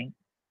sincere thing.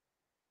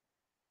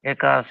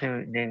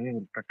 Ekadasi Devi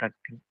will protect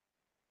you.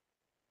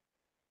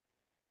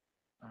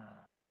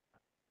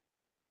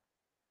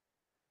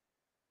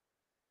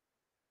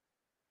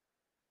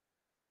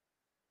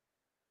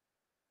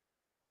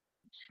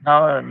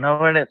 Uh,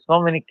 nowadays,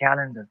 so many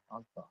calendars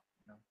also.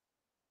 you know.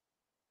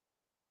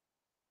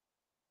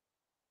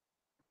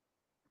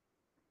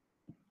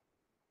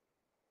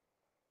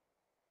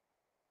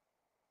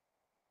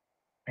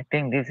 I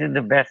think this is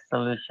the best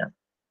solution.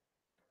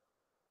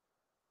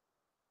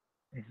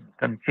 Is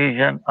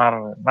confusion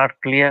or not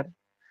clear,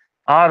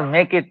 or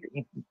make it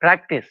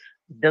practice.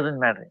 It doesn't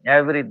matter.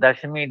 Every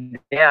Dashami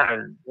day I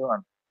will do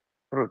on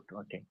fruit.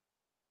 Okay.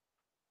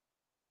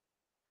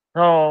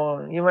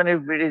 So even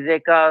if it is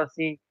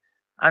Ekadasi,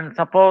 and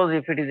suppose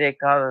if it is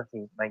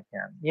Ekadasi by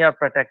chance, you are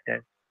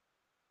protected.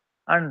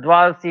 And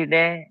Dwasi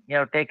day, you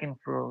have taken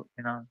fruit,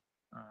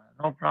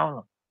 no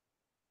problem.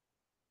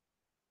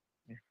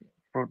 You see,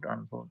 fruit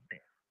on both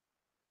days.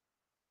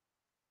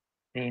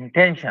 The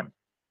intention.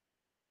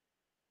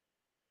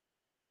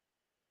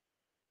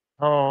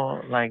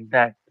 So like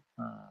that.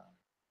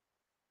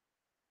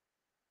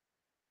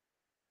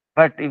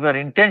 But your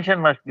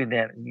intention must be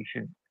there. You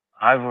should.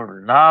 I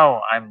would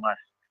now. I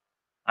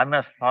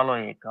must follow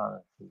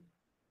Ekadasi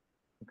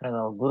because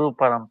of Guru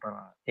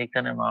Parampara.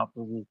 Chaitanya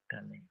Mahaprabhu is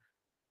telling.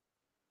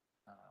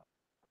 Uh,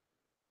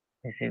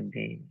 this is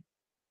the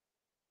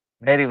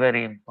very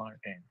very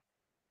important.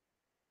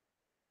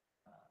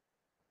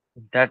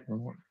 That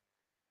mood.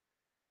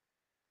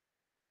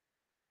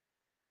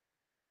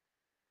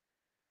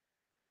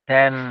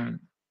 Then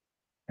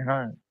you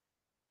know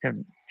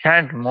should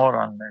chant more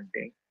on that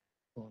day.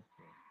 So,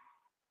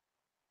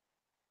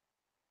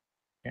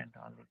 chant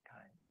all the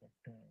time,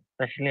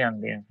 especially on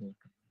the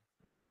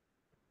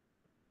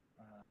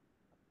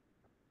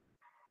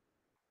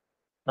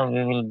so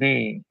we will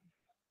be.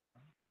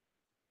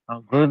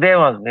 Gurudev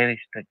was very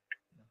strict.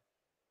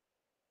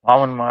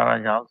 Vaman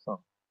Maharaj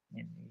also. I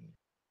mean,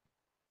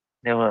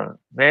 they were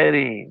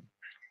very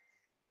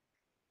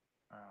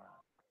uh,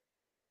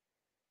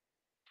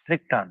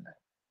 strict on that.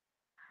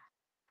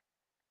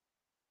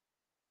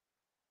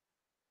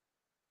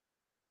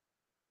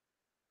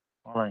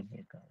 Following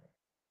it.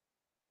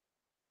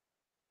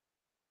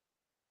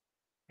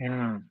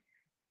 In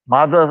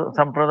Madhva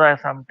Sampradaya,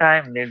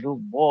 sometimes they do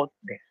both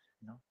this.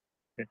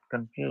 Get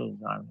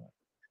confused on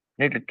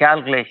little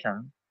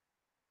calculation.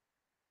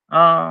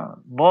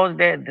 Both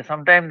days,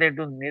 sometimes they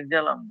do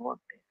Nirjalam both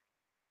days.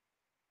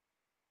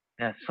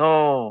 They are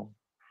so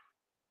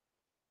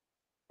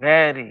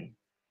very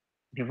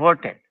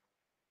devoted,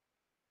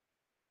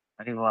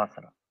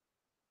 Harivasana.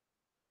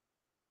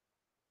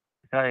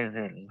 Because it's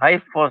a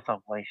life force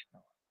of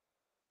Vaishnava.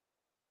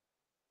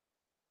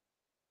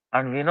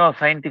 And we know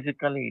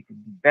scientifically it is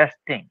the best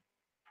thing.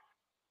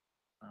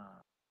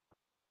 Uh,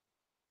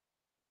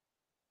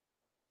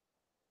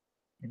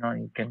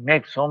 you can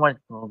make so much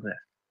progress.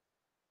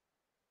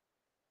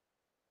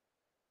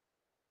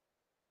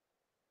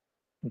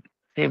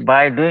 See,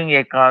 by doing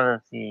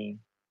Ekadasi,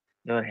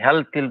 your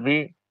health will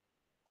be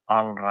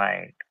all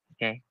right.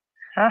 Okay.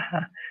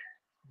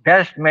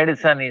 Best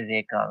medicine is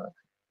Ekadasi.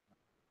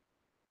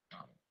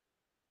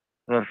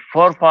 Your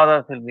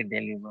forefathers will be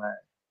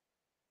delivered.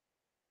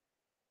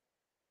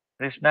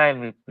 Krishna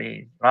will be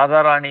pleased.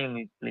 Radharani will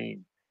be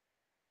pleased.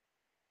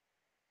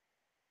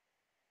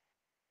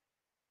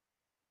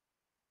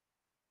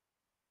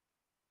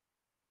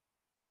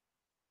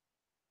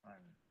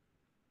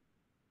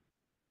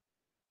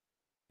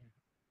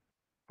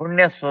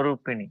 Punya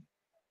Swarupini,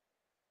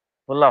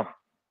 full of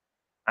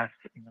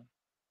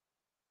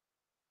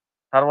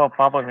Sarva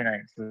Papa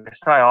Vinay, to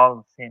destroy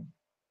all sin.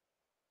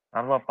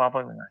 Sarva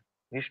Papa Vinay.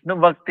 Vishnu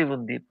Bhakti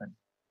Uddipan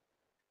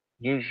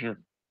gives you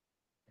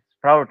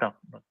sprout of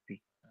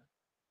bhakti.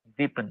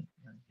 Deepan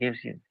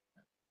gives you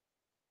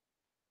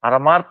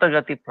Paramartha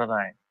Gati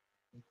Pradaya,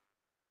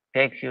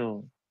 takes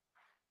you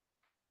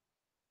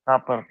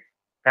proper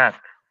path.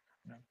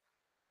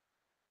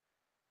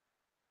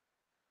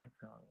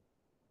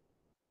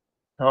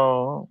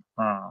 So,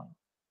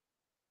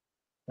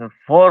 the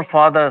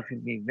forefathers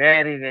will be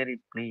very, very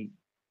pleased.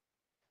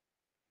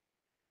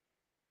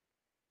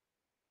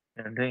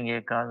 They are doing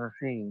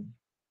Ekadasi,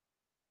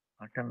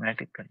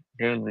 automatically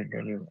they will be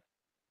delivered.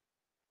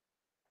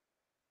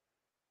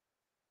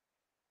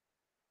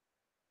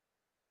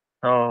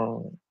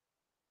 So,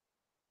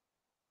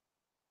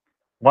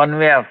 one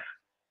way of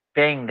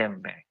paying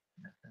them back,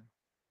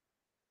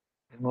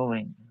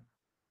 removing.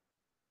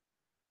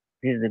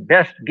 This is the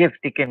best gift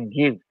you can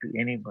give to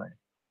anybody.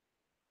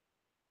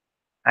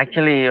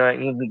 Actually,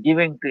 you'll be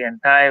giving to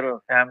entire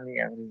family,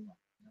 everyone.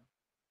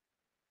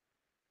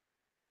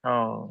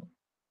 So,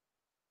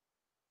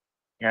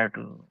 you have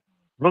to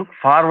look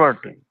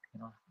forward to it,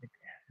 with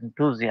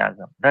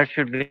enthusiasm. That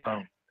should be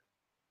all.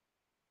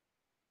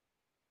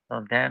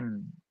 So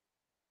then,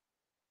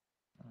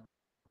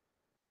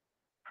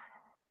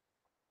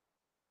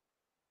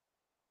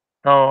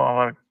 so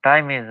our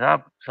time is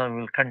up. So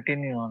we'll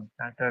continue on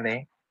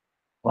Saturday.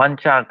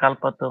 Vancha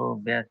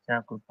kalpataru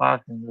vyascha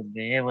kripa sindhu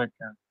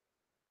devacha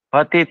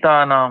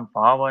patitanam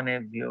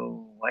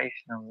pavanebhyo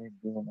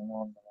vaishnavebhyo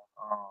namo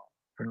namaha.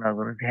 Srila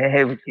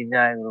Gurudev ki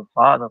jai, Guru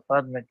Pada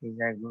Padma ki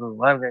jai, Guru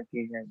Varga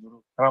ki jai,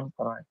 Guru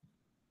Parampara ki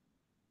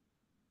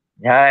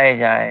jai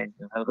jai,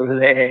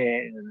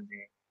 Gurudev,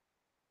 Gurudev.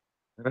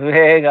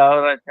 Gurudev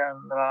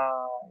Gaurachandra,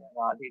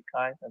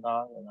 Radhikaya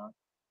Tadagana,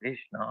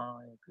 Krishna,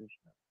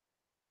 Krishna.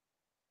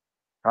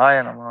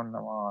 Hare Namo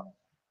Namo.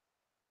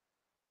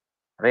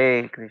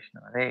 Hare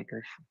Krishna,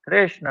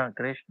 Krishna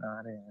Krishna,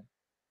 Hare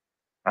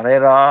Hare. Hare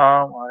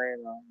Ram, Hare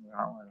Ram,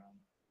 Ram